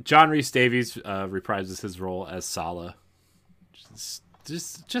 John Rhys Davies reprises his role as Sallah.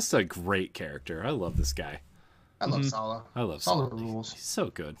 Just a great character. I love this guy. I love Sallah. I love Sallah. Sallah. Rules. He's so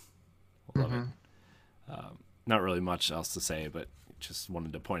good. I love it. Not really much else to say, but just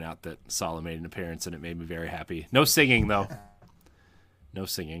wanted to point out that Sallah made an appearance and it made me very happy. No singing though. No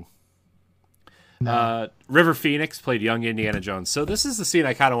singing. No. River Phoenix played young Indiana Jones. So this is the scene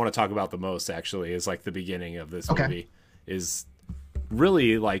I kind of want to talk about the most, actually, is like the beginning of this movie. Is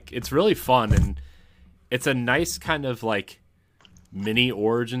really like, it's really fun, and it's a nice kind of like mini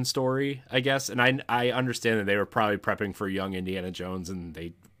origin story, I guess. And I understand that they were probably prepping for young Indiana Jones, and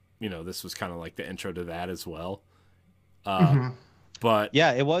they, this was kind of like the intro to that as well. But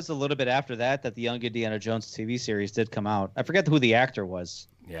yeah, it was a little bit after that the young Indiana Jones TV series did come out. I forget who the actor was.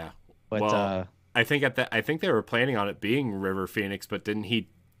 Yeah. But well, I think they were planning on it being River Phoenix, but didn't he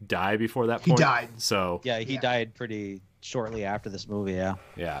die before that point? He died. So he died pretty shortly after this movie.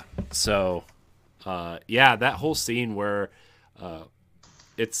 Yeah. So, that whole scene where,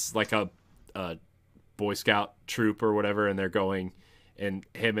 it's like a Boy Scout troop or whatever, and they're going, and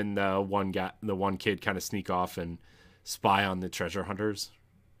him and the one kid kind of sneak off and spy on the treasure hunters,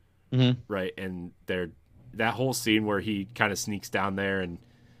 right? And that whole scene where he kind of sneaks down there and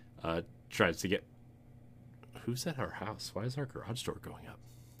tries to get. Who's at our house? Why is our garage door going up?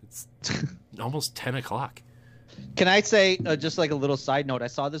 It's almost 10 o'clock. Can I say just like a little side note? I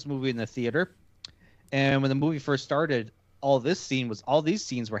saw this movie in the theater, and when the movie first started, all these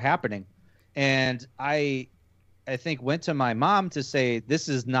scenes were happening, and I think went to my mom to say, this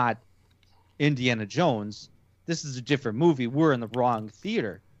is not Indiana Jones. This is a different movie. We're in the wrong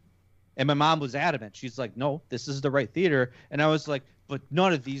theater. And my mom was adamant. She's like, no, this is the right theater. And I was like, but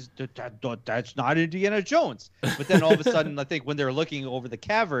none of these, that's not Indiana Jones. But then all of a sudden, I think when they're looking over the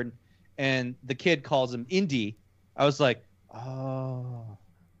cavern and the kid calls him Indy, I was like, oh,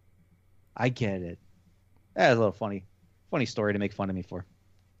 I get it. That's a little funny story to make fun of me for.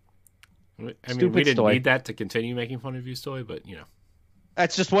 I mean, we didn't need that to continue making fun of you, Stoy, but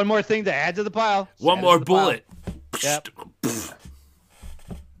that's just one more thing to add to the pile. One more bullet. Yep.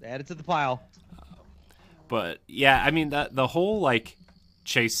 Add it to the pile. But yeah, I mean the whole like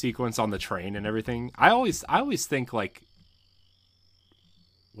chase sequence on the train and everything. I always think like,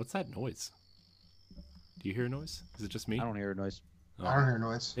 what's that noise? Do you hear a noise? Is it just me? I don't hear a noise. Oh. I don't hear a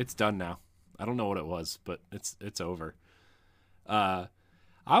noise. It's done now. I don't know what it was, but it's over. I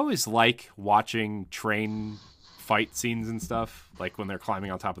always like watching train fight scenes and stuff, like when they're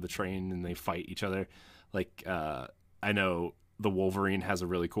climbing on top of the train and they fight each other. Like I know the Wolverine has a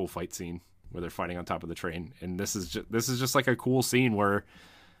really cool fight scene where they're fighting on top of the train, and this is just like a cool scene where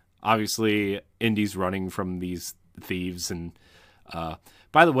obviously Indy's running from these thieves. And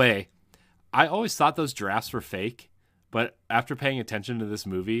by the way, I always thought those giraffes were fake, but after paying attention to this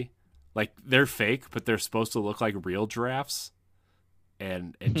movie, like they're fake, but they're supposed to look like real giraffes.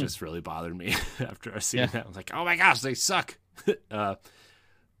 And it just really bothered me after I seen that. I was like, oh my gosh, they suck.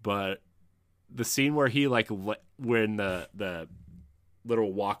 But the scene where he like when the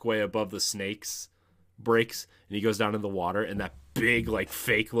little walkway above the snakes breaks and he goes down in the water, and that big like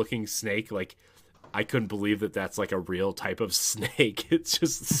fake looking snake, like I couldn't believe that that's like a real type of snake. It's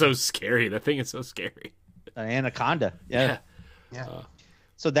just so scary. That thing is so scary. An anaconda. Yeah.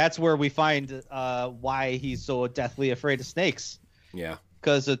 So that's where we find why he's so deathly afraid of snakes. Yeah.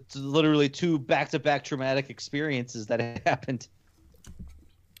 Because it's literally 2 back-to-back traumatic experiences that happened.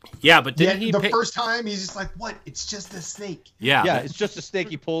 Yeah, but didn't he? The first time he's just like, "What? It's just a snake." Yeah. Yeah, it's just a snake.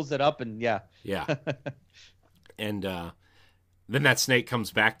 He pulls it up, and yeah. And then that snake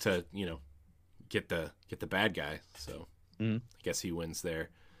comes back to get the bad guy. So I guess he wins there.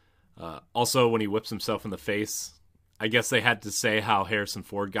 Also, when he whips himself in the face, I guess they had to say how Harrison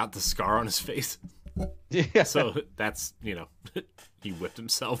Ford got the scar on his face. Yeah. So that's, he whipped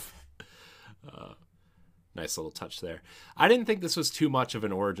himself. Nice little touch there. I didn't think this was too much of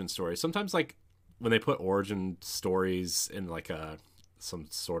an origin story. Sometimes, like, when they put origin stories in, like, some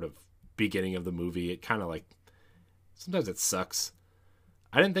sort of beginning of the movie, it kind of, like, sometimes it sucks.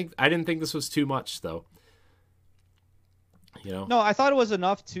 I didn't think this was too much, though. No, I thought it was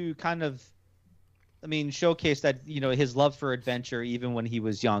enough to kind of, showcase that, his love for adventure, even when he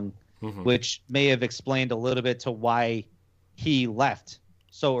was young, which may have explained a little bit to why he left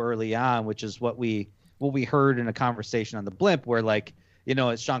so early on, which is what we heard in a conversation on the blimp where, like,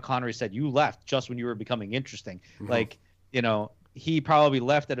 as Sean Connery said, you left just when you were becoming interesting. Like, he probably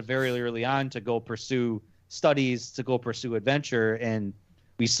left at a very early on to go pursue studies, to go pursue adventure. And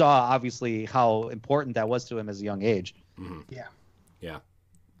we saw obviously how important that was to him as a young age. Yeah.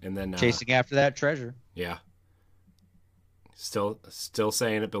 And then chasing after that treasure. Yeah. Still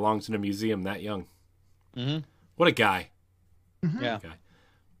saying it belongs in a museum that young. What a guy. Yeah. Okay.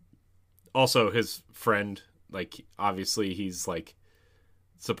 Also, his friend, like, obviously he's, like,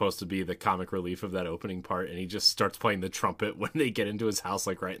 supposed to be the comic relief of that opening part, and he just starts playing the trumpet when they get into his house,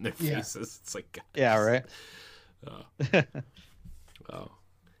 like, right in their faces. It's like, God. Yeah, right?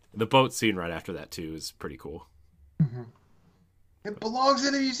 The boat scene right after that, too, is pretty cool. It belongs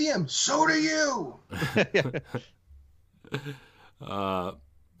in a museum. So do you. All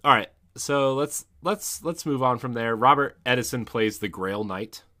right. So let's move on from there. Robert Edison plays the Grail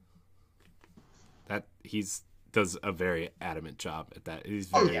Knight. That does a very adamant job at that. He's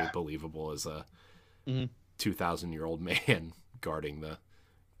very believable as a 2,000-year-old man guarding the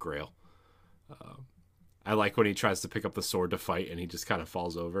Grail. I like when he tries to pick up the sword to fight and he just kind of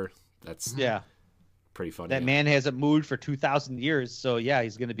falls over. That's pretty funny. That man hasn't moved for 2,000 years, so yeah,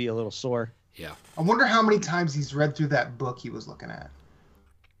 he's going to be a little sore. Yeah. I wonder how many times he's read through that book he was looking at.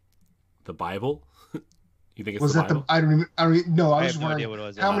 The Bible? You think it's was the that Bible? I don't even. No, I was I have just no wondering idea what it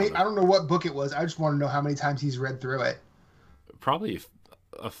was. how many. I don't know what book it was. I just want to know how many times he's read through it. Probably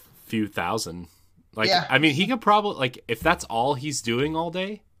a few thousand. Like, Yeah. I mean, he could probably, like, if that's all he's doing all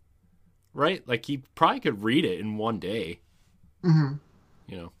day, right? Like, he probably could read it in one day.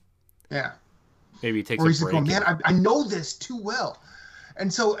 Yeah. Maybe he takes Or a he's break. like, man, I know this too well.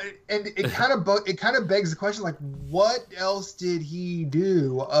 And so, and it kind of begs the question, like, what else did he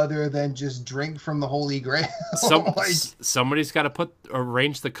do other than just drink from the Holy Grail? Somebody's got to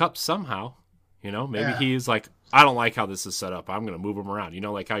arrange the cups somehow. Maybe he's like, I don't like how this is set up. I'm going to move them around.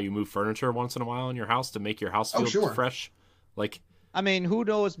 Like how you move furniture once in a while in your house to make your house feel fresh. Like, I mean, who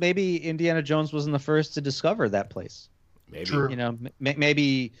knows? Maybe Indiana Jones wasn't the first to discover that place. Maybe. True.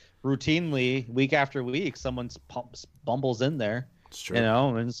 Maybe routinely, week after week, someone bumbles in there. It's true.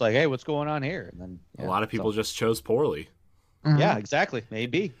 And it's like, hey, what's going on here? And then a lot of people just chose poorly. Yeah, exactly.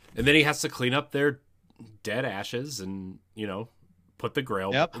 Maybe. And then he has to clean up their dead ashes and, put the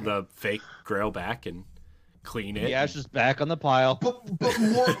Grail, the fake Grail back and clean it. The ashes back on the pile. But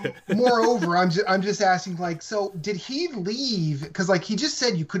moreover, I'm just asking, like, so did he leave? Because, like, he just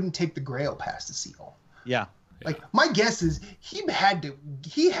said you couldn't take the Grail past the seal. Yeah. Like, my guess is he had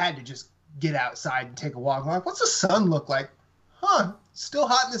to just get outside and take a walk. I'm like, what's the sun look like? Huh, still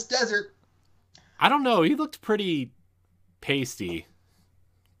hot in this desert. I don't know. He looked pretty pasty.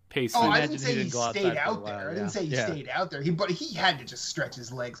 Oh, I didn't say he stayed out there. I didn't say he stayed out there. But he had to just stretch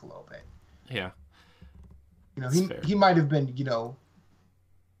his legs a little bit. Yeah. He might have been,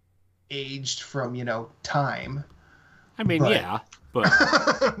 aged from, time. I mean, but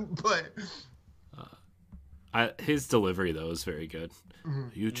but his delivery though is very good.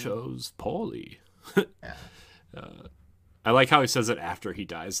 You chose poorly. I like how he says it after he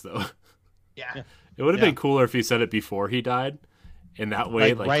dies, though. Yeah. It would have been cooler if he said it before he died. In that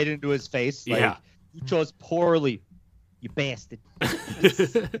way, like right into his face. Like, yeah. You chose poorly, you bastard.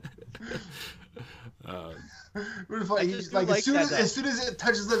 Really funny. I He's just like do as soon like as, that, as soon as it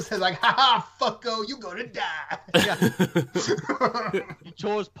touches lips, he's like, "Ha ha, fucko, you gonna die." You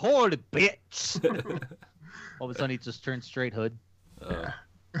chose poorly, bitch. All of a sudden, he just turned straight hood.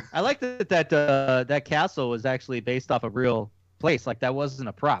 I like that castle was actually based off a real place. Like that wasn't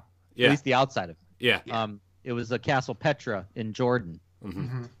a prop. Yeah. At least the outside of it. Yeah. It was a Castle Petra in Jordan.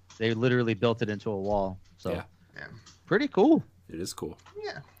 Mm-hmm. They literally built it into a wall. So Yeah. pretty cool. It is cool.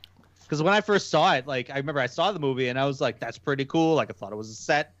 Yeah. Because when I first saw it, like I remember I saw the movie and I was like, "That's pretty cool." Like I thought it was a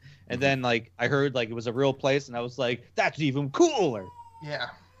set, and then like I heard like it was a real place, and I was like, "That's even cooler." Yeah.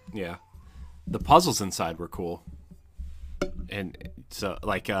 Yeah. The puzzles inside were cool. And so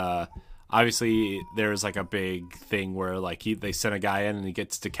like obviously there's like a big thing where like they sent a guy in and he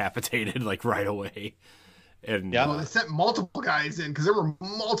gets decapitated like right away. And Yeah. Well, they sent multiple guys in because there were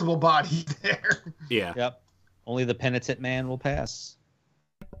multiple bodies there. yeah. Yep. Only the penitent man will pass.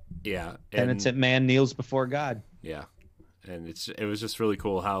 Yeah. Penitent man kneels before God. Yeah. And it was just really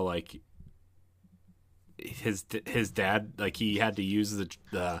cool how like his dad, like he had to use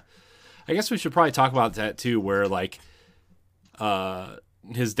the I guess we should probably talk about that too, where like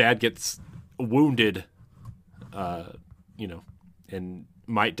his dad gets wounded, and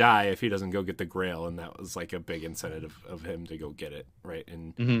might die if he doesn't go get the Grail, and that was like a big incentive of him to go get it, right?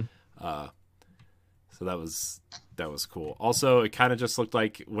 And so that was cool. Also, it kind of just looked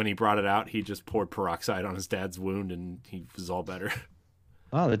like when he brought it out, he just poured peroxide on his dad's wound, and he was all better.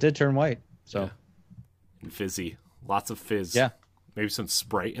 Oh, it did turn white. So Yeah. And fizzy, lots of fizz. Yeah. Maybe some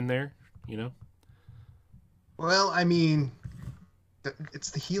Sprite in there, Well, I mean, it's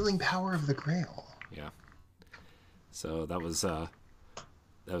the healing power of the Grail. Yeah. So that was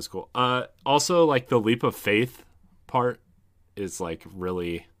cool. Also, like the leap of faith part is like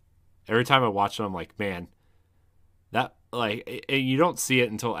really. Every time I watch it, I'm like, man, that like you don't see it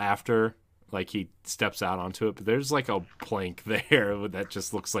until after like he steps out onto it, but there's like a plank there that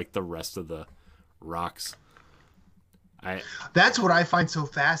just looks like the rest of the rocks. That's what I find so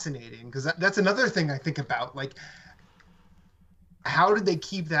fascinating, because that's another thing I think about. Like, how did they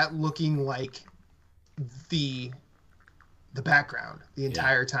keep that looking like the background the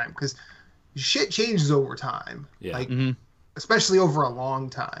entire time? Because shit changes over time. Yeah. Like, especially over a long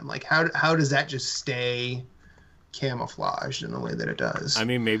time. Like, how does that just stay camouflaged in the way that it does? I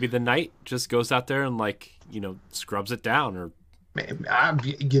mean, maybe the knight just goes out there and like scrubs it down, or Maybe,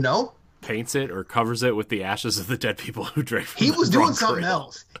 paints it, or covers it with the ashes of the dead people who drank from he the was doing wrong something Grail.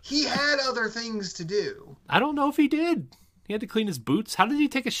 else. He had other things to do. I don't know if he did. He had to clean his boots. How did he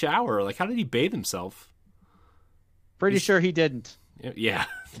take a shower? Like, how did he bathe himself? pretty sure he didn't. Yeah.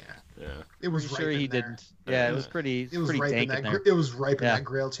 It was Pretty ripe sure he in there. didn't. Yeah, it was pretty. It was pretty ripe in dank in that. there. It was ripe in Yeah. that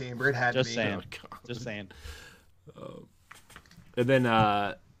Grail chamber. It had Just to be. saying. Oh, God. Just saying. And then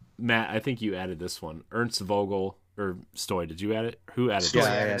Matt, I think you added this one. Ernst Vogel or Stoy, did you add it? Who added Stoy it?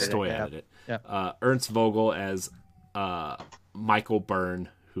 added it, Stoy yeah. added it. Yeah. Ernst Vogel as Michael Byrne,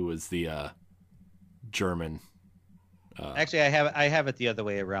 who was the German. Actually, I have it the other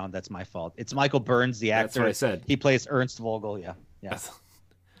way around. That's my fault. It's Michael Burns, the actor. That's what I said. He plays Ernst Vogel. Yeah.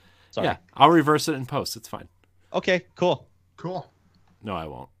 Sorry. Yeah, I'll reverse it in post. It's fine. Okay. Cool. Cool. No, I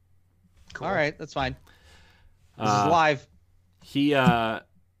won't. Cool. All right. That's fine. This is live. He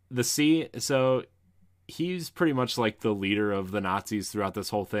so he's pretty much like the leader of the Nazis throughout this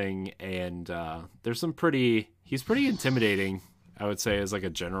whole thing, and he's pretty intimidating, I would say, as like a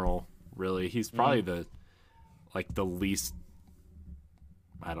general. Really, he's probably the least,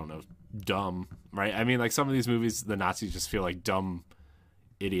 I don't know, dumb, right? I mean, like some of these movies, the Nazis just feel like dumb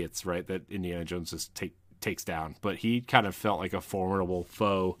idiots, right? That Indiana Jones just takes down, but he kind of felt like a formidable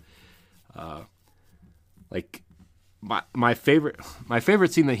foe. Like my favorite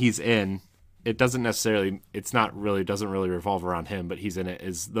scene that he's in, doesn't really revolve around him, but he's in it,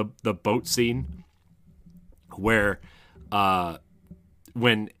 is the boat scene where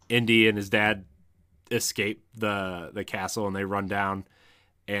when Indy and his dad escape the castle and they run down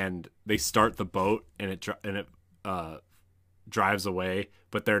and they start the boat and it drives away,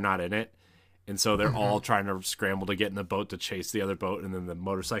 but they're not in it, and so they're all trying to scramble to get in the boat to chase the other boat, and then the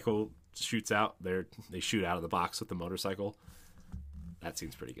motorcycle shoots out. They shoot out of the box with the motorcycle. That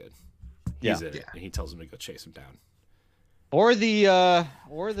scene's pretty good. He's in it, and he tells him to go chase him down. Or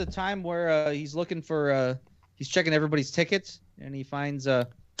the time where he's looking for he's checking everybody's tickets and he finds Sean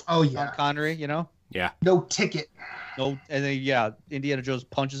Connery. Yeah. No ticket. No, and then Indiana Jones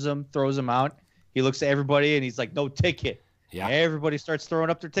punches him, throws him out. He looks at everybody and he's like, "No ticket." Yeah. Everybody starts throwing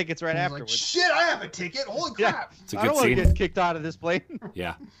up their tickets right He's afterwards. like, shit, I have a ticket. Holy crap. It's a I good don't want to scene. get kicked out of this plane.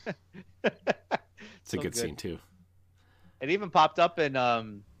 Yeah. It's a So good good. scene too. It even popped up in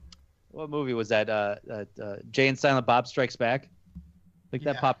what movie was that? Jay and Silent Bob Strikes Back. I think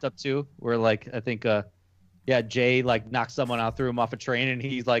that Yeah. popped up too. Where like I think Jay like knocked someone out, threw him off a train, and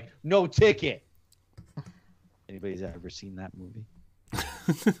he's like, "No ticket." Anybody's ever seen that movie?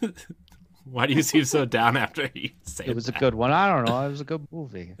 Why do you seem so down after you say It was a that? good one. I don't know. It was a good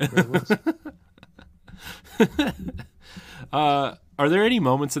movie. It really was. Are there any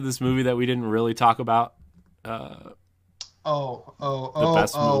moments in this movie that we didn't really talk about? The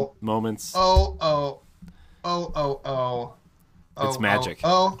best moments. It's magic.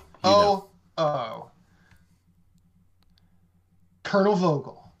 Colonel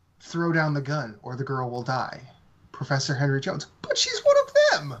Vogel, throw down the gun or the girl will die. Professor Henry Jones, but she's one of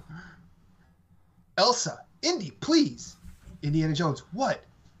them. Elsa, Indy, please. Indiana Jones, what?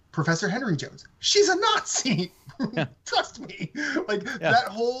 Professor Henry Jones, she's a Nazi. Trust me. Like that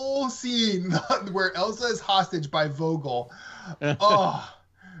whole scene where Elsa is hostage by Vogel. Oh,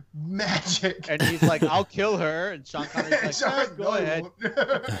 magic. And he's like, "I'll kill her," and Sean Connery's like, "Go ahead."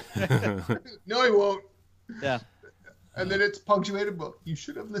 No, he won't. Yeah. And then it's punctuated, but you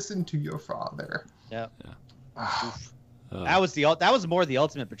should have listened to your father. Yeah. Ah. That was more the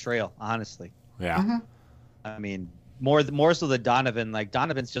ultimate betrayal, honestly. Yeah. Mm-hmm. I mean, more so than Donovan. Like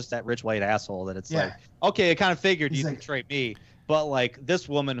Donovan's just that rich white asshole that it's like, okay, I kind of figured He's you'd like, betray me, but like this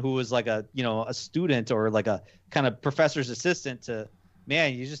woman who was like a student or like a kind of professor's assistant to,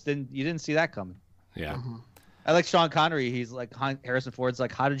 man, you didn't see that coming. Yeah. Mm-hmm. I like Sean Connery. He's like Harrison Ford's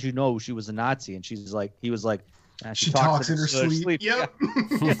like, how did you know she was a Nazi? And he was like, she talks in her sleep. Yep.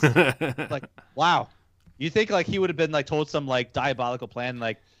 Yeah. Like, wow. You think like he would have been like told some like diabolical plan,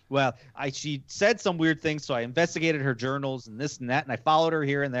 like, well, she said some weird things, so I investigated her journals and this and that, and I followed her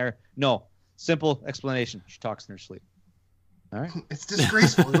here and there. No, simple explanation. She talks in her sleep. All right. It's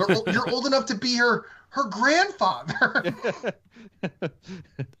disgraceful. You're old enough to be her grandfather.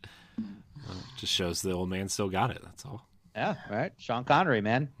 Just shows the old man still got it. That's all. Yeah, right. Sean Connery,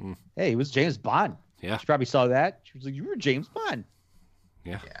 man. Hey, he was James Bond. Yeah. She probably saw that. She was like, "You were James Bond."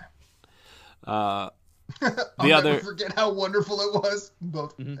 Yeah. I'll The other never forget how wonderful it was.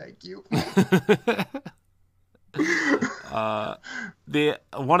 Both. Thank you. the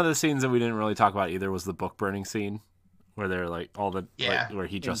one of the scenes that we didn't really talk about either was the book burning scene, where they're like all the like, where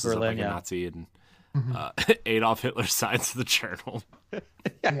he dresses up like a Nazi and Adolf Hitler signs the journal.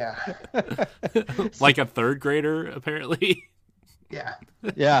 Yeah. Like a third grader, apparently. Yeah.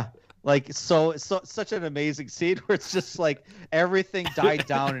 Yeah. Like so such an amazing scene where it's just like everything died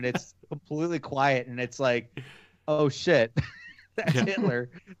down and it's completely quiet and it's like, oh shit, that's Hitler.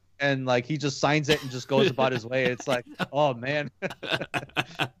 And like he just signs it and just goes about his way. It's like, oh man.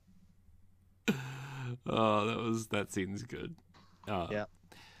 Oh, that scene's good. Yeah.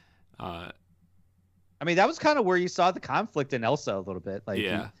 I mean, that was kind of where you saw the conflict in Elsa a little bit. Like,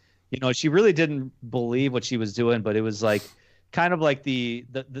 she really didn't believe what she was doing, but it was like kind of like the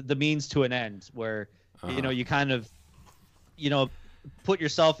means to an end where, you kind of, put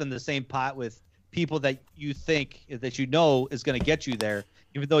yourself in the same pot with people that you think that is going to get you there,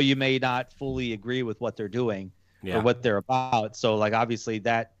 even though you may not fully agree with what they're doing or what they're about. So like, obviously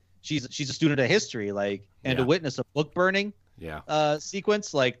that she's a student of history, like, and to witness a book burning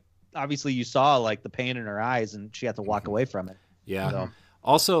sequence, like, obviously you saw like the pain in her eyes and she had to walk away from it. Yeah. So.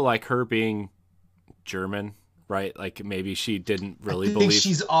 Also like her being German, right? Like maybe she didn't really I think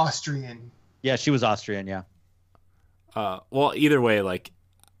she's Austrian. Yeah, she was Austrian. Yeah. Well, either way, like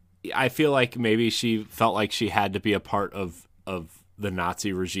I feel like maybe she felt like she had to be a part of the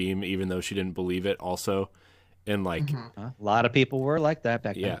Nazi regime, even though she didn't believe it also. And like a lot of people were like that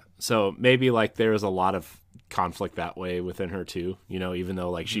back then. Yeah. So maybe like there was a lot of conflict that way within her too, even though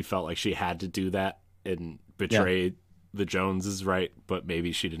like she felt like she had to do that and betray the Joneses, right? But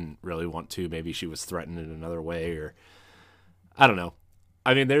maybe she didn't really want to. Maybe she was threatened in another way, or I don't know.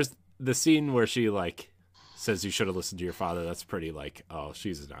 I mean, there's the scene where she like says you should have listened to your father. That's pretty like, oh,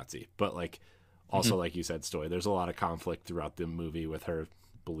 she's a Nazi. But like also like you said, Stoy, there's a lot of conflict throughout the movie with her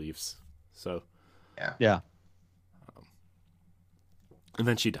beliefs. So yeah. And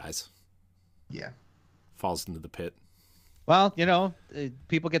then she dies. Yeah. Falls into the pit. Well,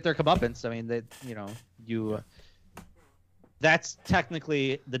 people get their comeuppance. I mean, that's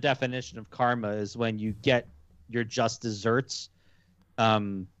technically the definition of karma, is when you get your just desserts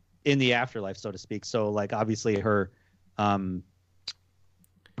in the afterlife, so to speak. So like obviously her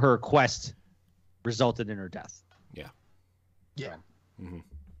quest resulted in her death. Yeah. Yeah. Mm-hmm.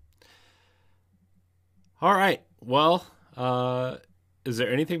 All right. Well, is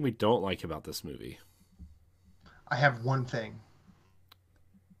there anything we don't like about this movie? I have one thing.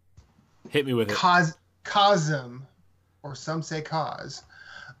 Hit me with it. Cosm, or some say Cause,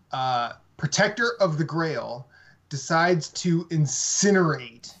 protector of the Grail decides to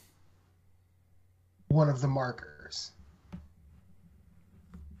incinerate one of the markers.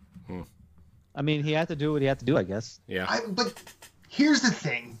 I mean, he had to do what he had to do, I guess. Yeah. But here's the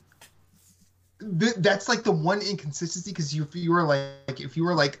thing. That's like the one inconsistency, because if you were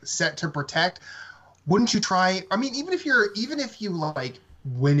like set to protect, wouldn't you try? I mean, even if you like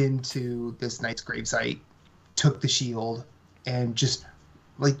went into this knight's gravesite, took the shield, and just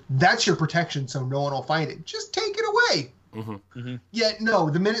like that's your protection, so no one will find it. Just take it away. Yet no,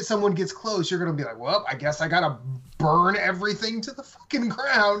 the minute someone gets close, you're gonna be like, well, I guess I gotta burn everything to the fucking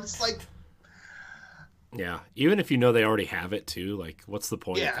ground. It's like. Yeah, even if you know they already have it too, like what's the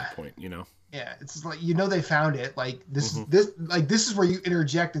point at that point, Yeah, it's just like they found it. Like this is where you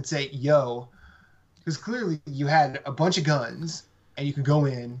interject and say, "Yo," because clearly you had a bunch of guns and you could go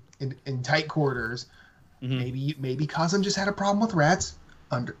in tight quarters. Maybe Cosm just had a problem with rats.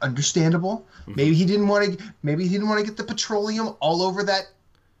 Understandable. Maybe he didn't want to get the petroleum all over that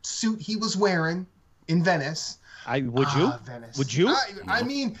suit he was wearing in Venice. Would you? Venice. Would you? I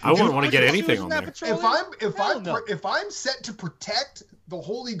mean, I wouldn't want to get anything on there. If I'm set to protect the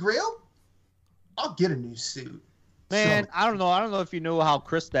Holy Grail, I'll get a new suit. Man, I don't know. I don't know if you know how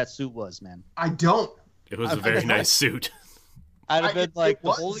crisp that suit was, man. I don't. It was a very nice suit. I'd have been like,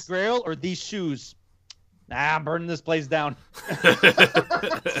 the Holy Grail or these shoes? Nah, I'm burning this place down.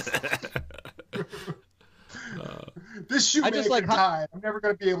 This shoemaker died. I'm never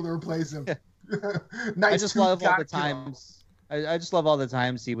going to be able to replace him. I just love all the times. I just love all the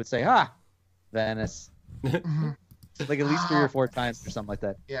times he would say, Venice. Like at least 3 or 4 times or something like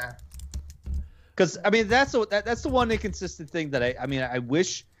that. Yeah. Because I mean that's the one inconsistent thing that I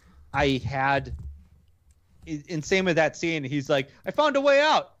wish I had. In same with that scene, he's like, I found a way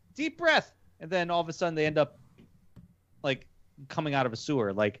out. Deep breath, and then all of a sudden they end up like coming out of a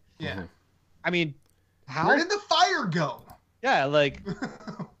sewer. Like, yeah. I mean, how? Where did the fire go? Yeah, like,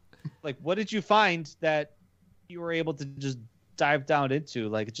 like what did you find that you were able to just dive down into?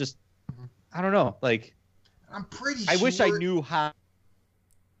 Like, it's just, I don't know. Like, I'm pretty. I wish I knew how.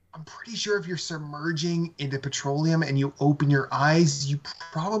 I'm pretty sure if you're submerging into petroleum and you open your eyes, you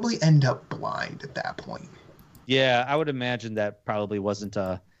probably end up blind at that point. Yeah, I would imagine that probably wasn't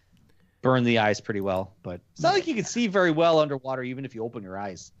burn the eyes pretty well, but it's not like you can see very well underwater even if you open your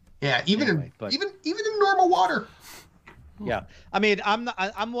eyes. Yeah, even in normal water. Yeah, I mean,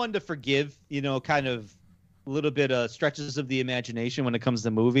 I'm one to forgive, kind of a little bit of stretches of the imagination when it comes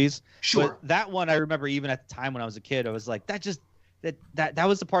to movies. Sure. But that one, I remember even at the time when I was a kid, I was like, that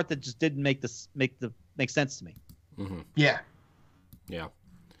was the part that just didn't make sense to me. Yeah. Yeah.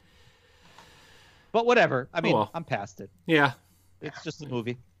 But whatever. I mean, I'm past it. Yeah. It's just a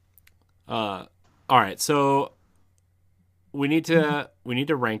movie. All right. So we need to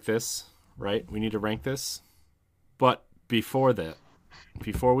rank this, right? We need to rank this. But before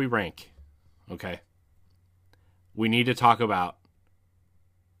we rank, okay, we need to talk about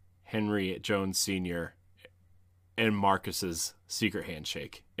Henry Jones Sr. and Marcus's secret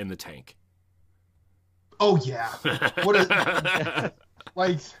handshake in the tank. Oh yeah. What a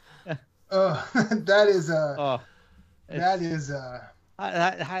like that is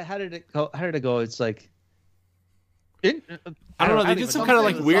how did it go? How did it go? It's like I don't know. They did some kind of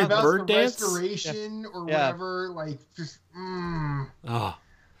like weird bird dance, restoration or whatever. Like just. Oh,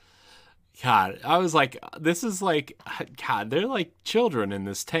 God! I was like, this is like, God. They're like children in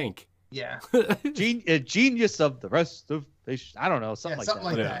this tank. Yeah. Genius of the restoration. I don't know, something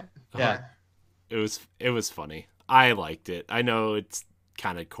like that. Yeah. It was funny. I liked it. I know it's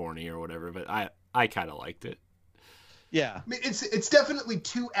kind of corny or whatever, but I kind of liked it. Yeah. I mean, it's definitely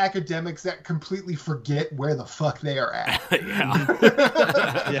two academics that completely forget where the fuck they are at.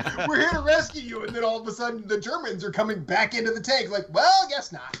 Yeah. We're here to rescue you, and then all of a sudden the Germans are coming back into the tank. Like, well,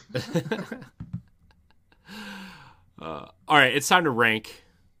 guess not. All right, it's time to rank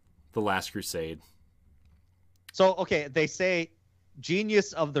The Last Crusade. So, okay, they say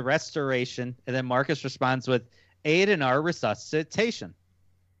genius of the restoration, and then Marcus responds with aid in our resuscitation.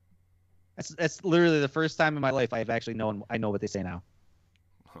 That's literally the first time in my life I've actually known. I know what they say now.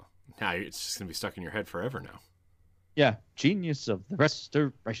 Now it's just gonna be stuck in your head forever now. Yeah, genius of the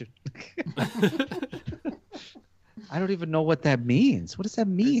restoration. I don't even know what that means. What does that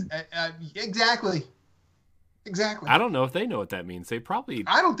mean? Exactly. I don't know if they know what that means. I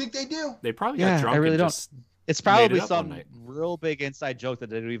don't think they do. They probably got drunk. I really and don't. Just it's probably some real big inside joke that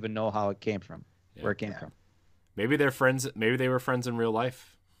they don't even know how it came from, where it came from. Maybe they're friends. Maybe they were friends in real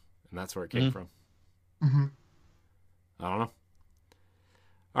life, and that's where it came from. Mm-hmm. I don't know.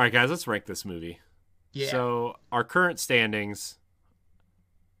 All right, guys, let's rank this movie. Yeah. So our current standings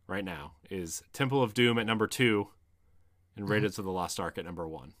right now is Temple of Doom at number 2 and Raiders of the Lost Ark at number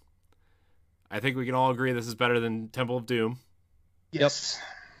 1. I think we can all agree this is better than Temple of Doom. Yes.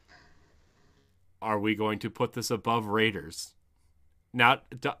 Are we going to put this above Raiders? Now,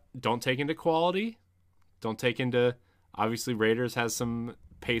 don't take into quality. Don't take into... Obviously, Raiders has some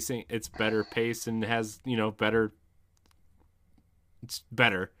pacing. It's better pace and has, better... It's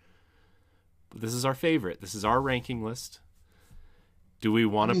better. But this is our favorite. This is our ranking list. Do we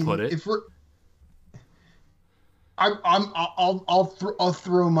want to put it? If we're... I'll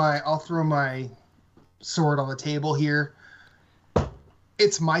throw my sword on the table here.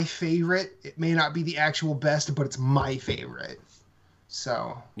 It's my favorite. It may not be the actual best, but it's my favorite.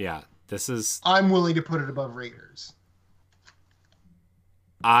 So yeah, this is. I'm willing to put it above Raiders.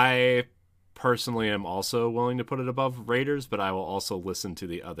 I personally am also willing to put it above Raiders, but I will also listen to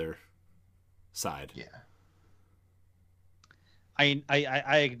the other side. Yeah.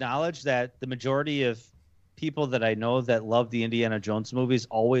 I acknowledge that the majority of people that I know that love the Indiana Jones movies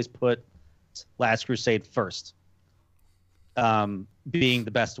always put Last Crusade first, being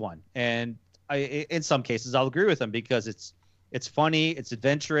the best one. And in some cases, I'll agree with them because it's funny, it's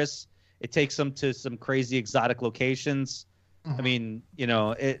adventurous, it takes them to some crazy exotic locations. Mm-hmm. I mean,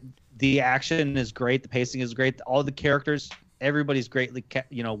 the action is great, the pacing is great, all the characters, everybody's greatly,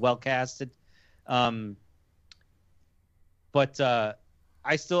 well casted. But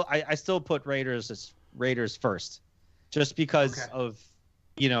I still put Raiders first, just because of,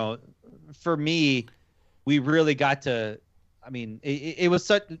 for me, we really got to. I mean, it was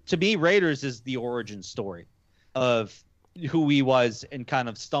such, to me, Raiders is the origin story of who he was and kind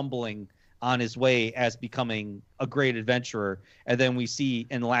of stumbling on his way as becoming a great adventurer. And then we see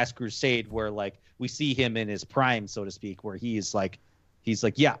in The Last Crusade where we see him in his prime, so to speak, where he's like,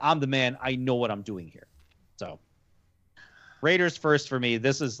 yeah, I'm the man. I know what I'm doing here. So Raiders first for me.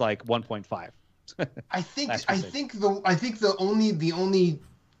 This is 1.5. I think the only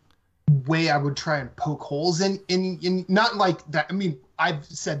way I would try and poke holes in not like that. I mean, I've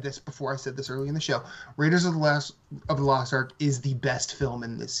said this before. I said this early in the show. Raiders of the Lost Ark is the best film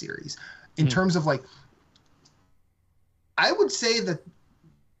in this series. In terms of I would say that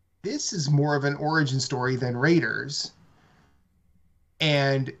this is more of an origin story than Raiders.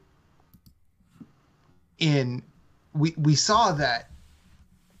 And we saw that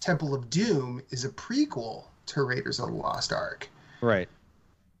Temple of Doom is a prequel to Raiders of the Lost Ark. Right.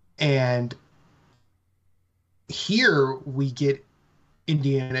 And here we get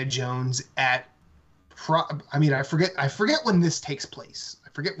Indiana Jones at I forget when this takes place. I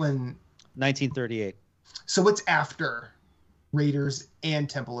forget when. 1938. So it's after Raiders and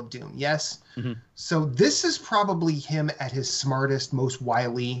Temple of Doom. Yes. Mm-hmm. So this is probably him at his smartest, most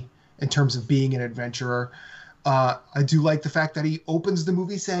wily in terms of being an adventurer. I do like the fact that he opens the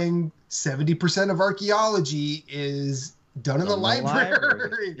movie saying 70% of archaeology is done in the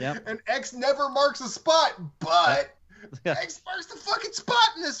library. Yep. And X never marks a spot, but X marks the fucking spot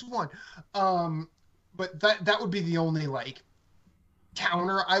in this one. But that would be the only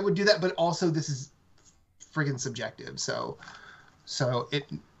counter I would do that. But also this is friggin' subjective. So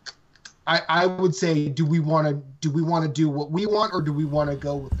I would say, do we want to do what we want, or do we want to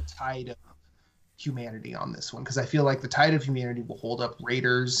go with the tide of humanity on this one? Because I feel like the tide of humanity will hold up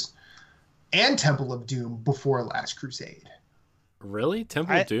Raiders and Temple of Doom before Last Crusade. Really?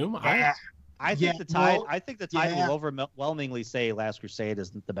 Temple of Doom? I think the tide will overwhelmingly say Last Crusade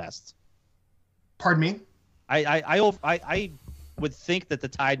is the best. Pardon me? I would think that the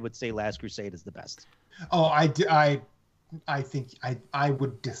tide would say Last Crusade is the best. Oh, I think I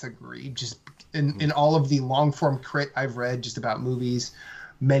would disagree. Just in all of the long form crit I've read just about movies,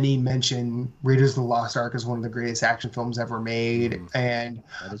 many mention Raiders of the Lost Ark as one of the greatest action films ever made, and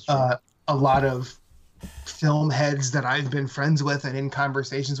a lot of film heads that I've been friends with and in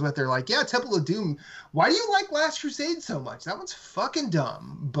conversations with, they're like, yeah, Temple of Doom, why do you like Last Crusade so much? That one's fucking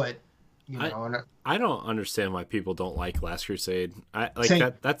dumb. But I don't understand why people don't like Last Crusade.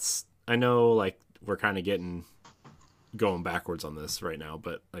 That's I know we're kind of going backwards on this right now,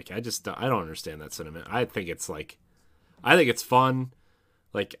 but I don't understand that sentiment. I think it's fun.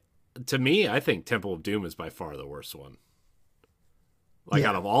 To me, I think Temple of Doom is by far the worst one.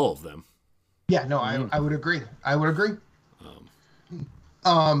 Out of all of them. Yeah, no, I would agree. I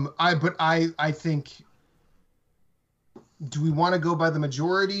think, do we want to go by the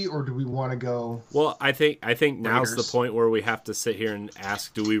majority, or do we want to go? Well, I think Raiders? Now's the point where we have to sit here and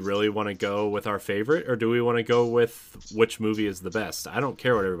ask, do we really want to go with our favorite, or do we want to go with which movie is the best? I don't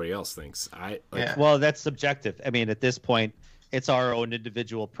care what everybody else thinks. Well, that's subjective. I mean, at this point, it's our own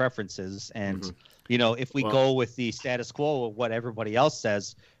individual preferences, and if we go with the status quo of what everybody else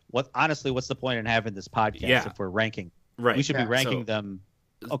says, honestly, what's the point in having this podcast if we're ranking? Right. We should be ranking them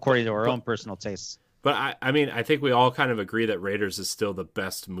according to our own personal tastes. But I mean, I think we all kind of agree that Raiders is still the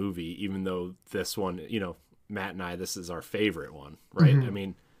best movie, even though this one, Matt and I, this is our favorite one, right? Mm-hmm. I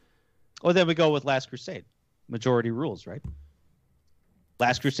mean, well, then we go with Last Crusade. Majority rules, right?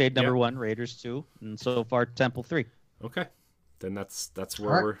 Last Crusade number 1, Raiders 2, and so far Temple 3. Okay, then that's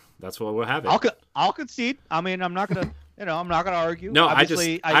where we'll have it. I'll concede. I mean, I'm not gonna argue. No,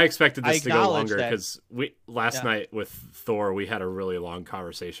 Obviously, I expected this to go longer that. because last night with Thor we had a really long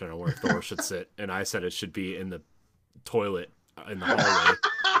conversation on where Thor should sit, and I said it should be in the toilet in the hallway.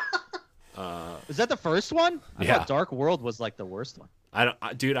 Is that the first one? I Yeah. thought Dark World was like the worst one. I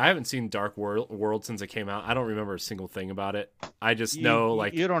haven't seen Dark World since it came out. I don't remember a single thing about it. I just know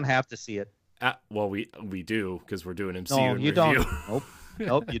you don't have to see it. Well, we do because we're doing MCU No, you review. don't.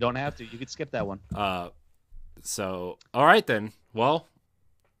 Nope, you don't have to. You could skip that one. So all right then. Well,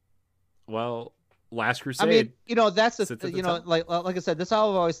 Last Crusade. I mean, that's sits at the top. like I said, that's how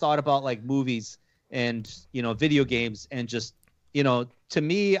I've always thought about like movies and video games and just to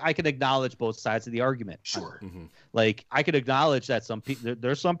me, I can acknowledge both sides of the argument. Sure. Mm-hmm. Like I could acknowledge that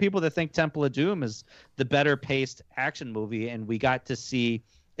there's some people that think Temple of Doom is the better paced action movie, and we got to see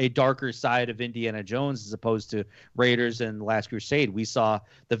a darker side of Indiana Jones as opposed to Raiders and Last Crusade. We saw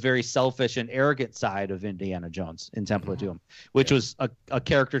the very selfish and arrogant side of Indiana Jones in Temple of Doom, which was a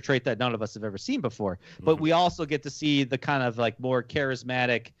character trait that none of us have ever seen before. But we also get to see the kind of like more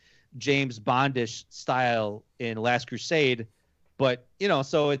charismatic James Bondish style in Last Crusade. But,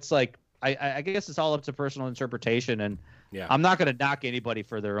 so it's like, I guess it's all up to personal interpretation, and I'm not going to knock anybody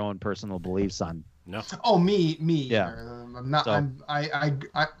for their own personal beliefs on. No. Oh, me. Yeah. I'm not. So,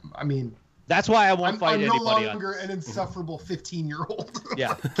 I mean. That's why I won't fight I'm anybody. no longer an insufferable 15-year-old.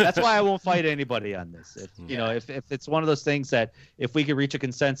 Yeah, that's why I won't fight anybody on this. If it's one of those things that if we could reach a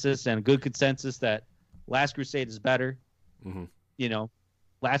consensus and a good consensus that Last Crusade is better,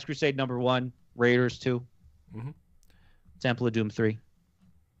 Last Crusade number 1, Raiders 2. Temple of Doom 3.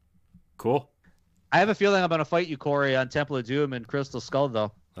 Cool. I have a feeling I'm going to fight you, Corey, on Temple of Doom and Crystal Skull,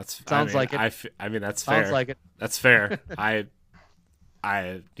 though. Sounds like it. I mean, that's fair. Sounds like it. That's fair.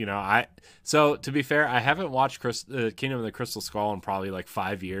 So to be fair, I haven't watched Kingdom of the Crystal Skull in probably like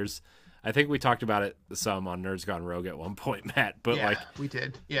 5 years. I think we talked about it some on Nerds Gone Rogue at one point, Matt. But yeah, we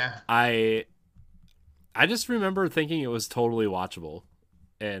did. Yeah. I just remember thinking it was totally watchable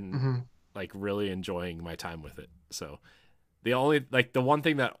and like really enjoying my time with it. So the one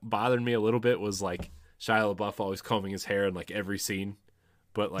thing that bothered me a little bit was like Shia LaBeouf always combing his hair in like every scene.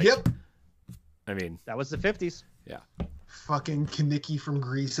 But like, I mean, that was the 50s. Yeah. Fucking Kaneki from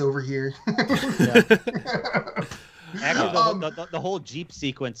Greece over here. Actually, the whole Jeep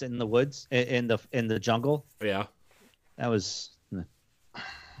sequence in the woods, in the jungle. Yeah. That was.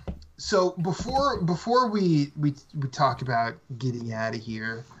 So before we talk about getting out of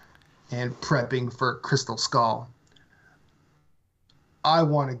here and prepping for Crystal Skull, I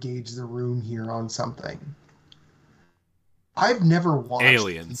want to gauge the room here on something. I've never watched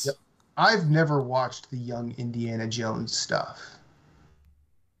Aliens. I've never watched the Young Indiana Jones stuff.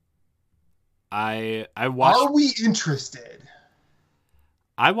 I watched. Are we interested?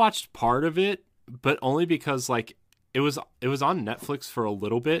 I watched part of it, but only because like it was on Netflix for a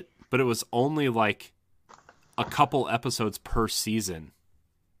little bit, but it was only like a couple episodes per season.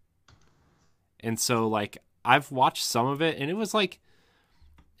 And so like I've watched some of it and it was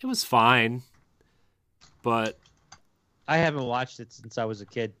fine. But I haven't watched it since I was a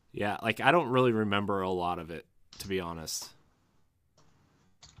kid. Yeah, like I don't really remember a lot of it, to be honest.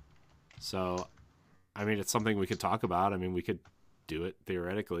 So, I mean, it's something we could talk about. I mean, we could do it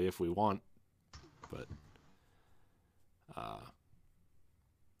theoretically if we want, but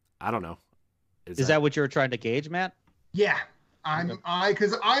I don't know. Is that what you were trying to gauge, Matt? Yeah,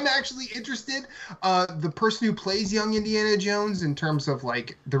 because I'm actually interested. The person who plays young Indiana Jones in terms of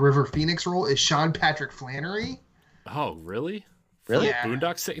like the River Phoenix role is Sean Patrick Flannery. Oh, really? Really? Yeah.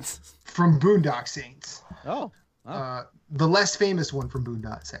 Boondock Saints? From Boondock Saints. Oh. The less famous one from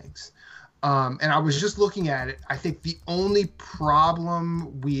Boondock Saints. And I was just looking at it. I think the only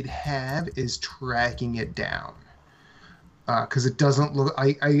problem we'd have is tracking it down. Because it doesn't look...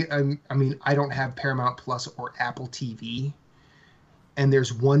 I mean, I don't have Paramount Plus or Apple TV. And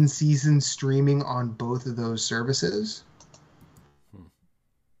there's one season streaming on both of those services.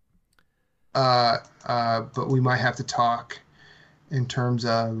 But we might have to talk in terms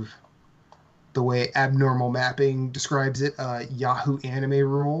of the way Abnormal Mapping describes it, Yahoo Anime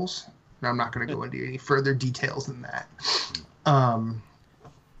rules. And I'm not going to go into any further details than that.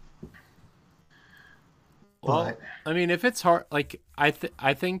 Well, I mean, if it's hard, like I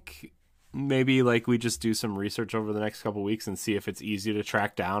think maybe like we just do some research over the next couple weeks and see if it's easy to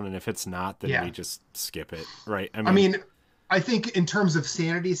track down, and if it's not, then we just skip it, right? I mean, I think in terms of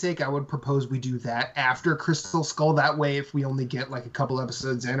sanity's sake, I would propose we do that after Crystal Skull. That way, if we only get like a couple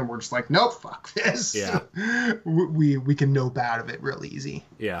episodes in and we're just like, nope, fuck this, we can nope out of it real easy.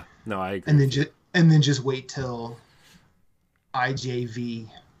 Yeah, no, I agree. And then just wait till IJV.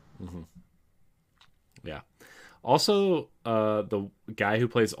 Mm-hmm. Yeah. Also, the guy who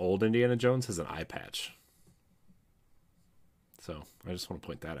plays old Indiana Jones has an eye patch. So I just want to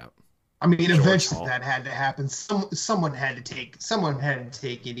point that out. I mean, eventually that had to happen. Someone had to take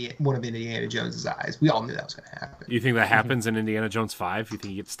one of Indiana Jones's eyes. We all knew that was going to happen. You think that happens in Indiana Jones 5? You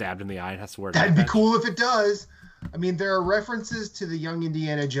think he gets stabbed in the eye and has to wear? That'd be cool if it does. I mean, there are references to the young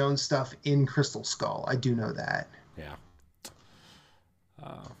Indiana Jones stuff in Crystal Skull. I do know that. Yeah.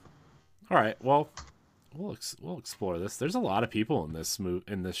 All right. Well, we'll explore this. There's a lot of people in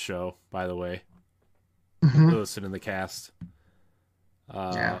this show, by the way. Listed in the cast.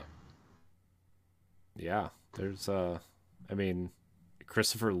 Yeah. There's I mean,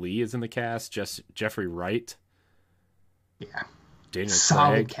 Christopher Lee is in the cast. Jeffrey Wright. Yeah. Daniel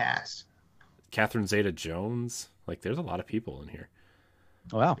Solid Craig. cast. Catherine Zeta-Jones. Like, there's a lot of people in here.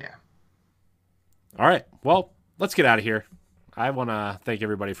 Oh, wow. Yeah. All right. Well, let's get out of here. I want to thank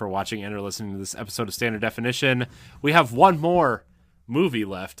everybody for watching and or listening to this episode of Standard Definition. We have one more movie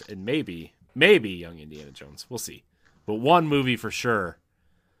left, and maybe Young Indiana Jones. We'll see. But one movie for sure.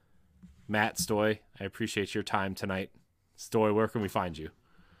 Matt, Stoy, I appreciate your time tonight. Stoy, where can we find you?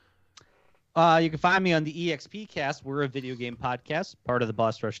 You can find me on the EXP Cast. We're a video game podcast, part of the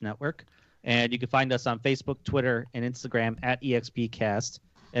Boss Rush Network. And you can find us on Facebook, Twitter, and Instagram at EXPcast.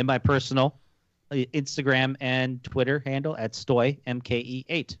 And my personal Instagram and Twitter handle at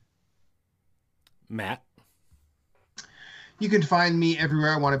StoyMKE8. Matt? You can find me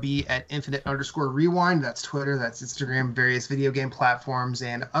everywhere I want to be at Infinite_Rewind. That's Twitter, that's Instagram, various video game platforms,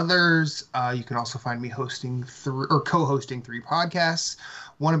 and others. You can also find me co-hosting 3 podcasts.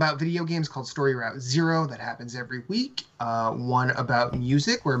 One about video games called Story Route Zero that happens every week. One about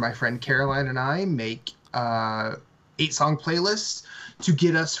music where my friend Caroline and I make 8-song playlists to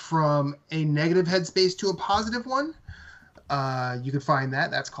get us from a negative headspace to a positive one. You can find that.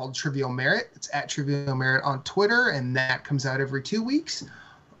 That's called Trivial Merit. It's at Trivial Merit on Twitter, and that comes out every 2 weeks.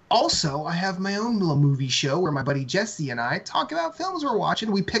 Also, I have my own little movie show where my buddy Jesse and I talk about films we're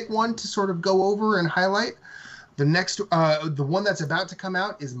watching. We pick one to sort of go over and highlight. The one that's about to come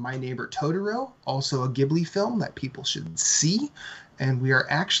out is My Neighbor Totoro, also a Ghibli film that people should see. And we are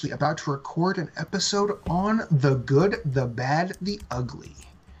actually about to record an episode on The Good, the Bad, the Ugly.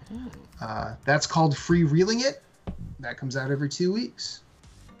 That's called Freewheeling It. That comes out every 2 weeks.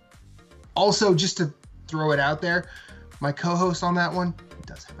 Also, just to throw it out there, my co-host on that one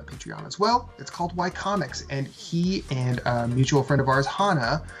does have a Patreon as well. It's called Y Comics, and he and a mutual friend of ours,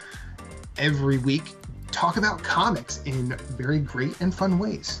 Hana, every week talk about comics in very great and fun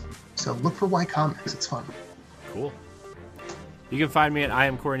ways. So look for Y Comics. It's fun. Cool. You can find me at I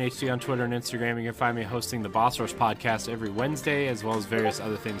am CoreyHC on Twitter and Instagram. You can find me hosting the Boss Rush podcast every Wednesday, as well as various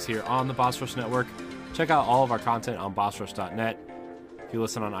other things here on the Boss Rush Network. Check out all of our content on bossrush.net. If you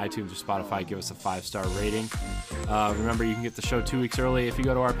listen on iTunes or Spotify, give us a 5-star rating. Remember, you can get the show 2 weeks early if you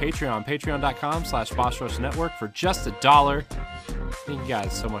go to our Patreon, patreon.com/BossRushNetwork for just $1. Thank you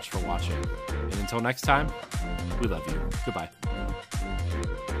guys so much for watching. And until next time, we love you. Goodbye.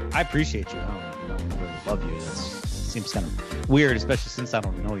 I appreciate you. I don't really love you. That seems kind of weird, especially since I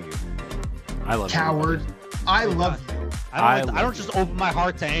don't know you. I love Coward. you. I love you. I don't just open my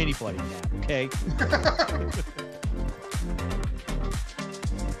heart to anybody, man, okay?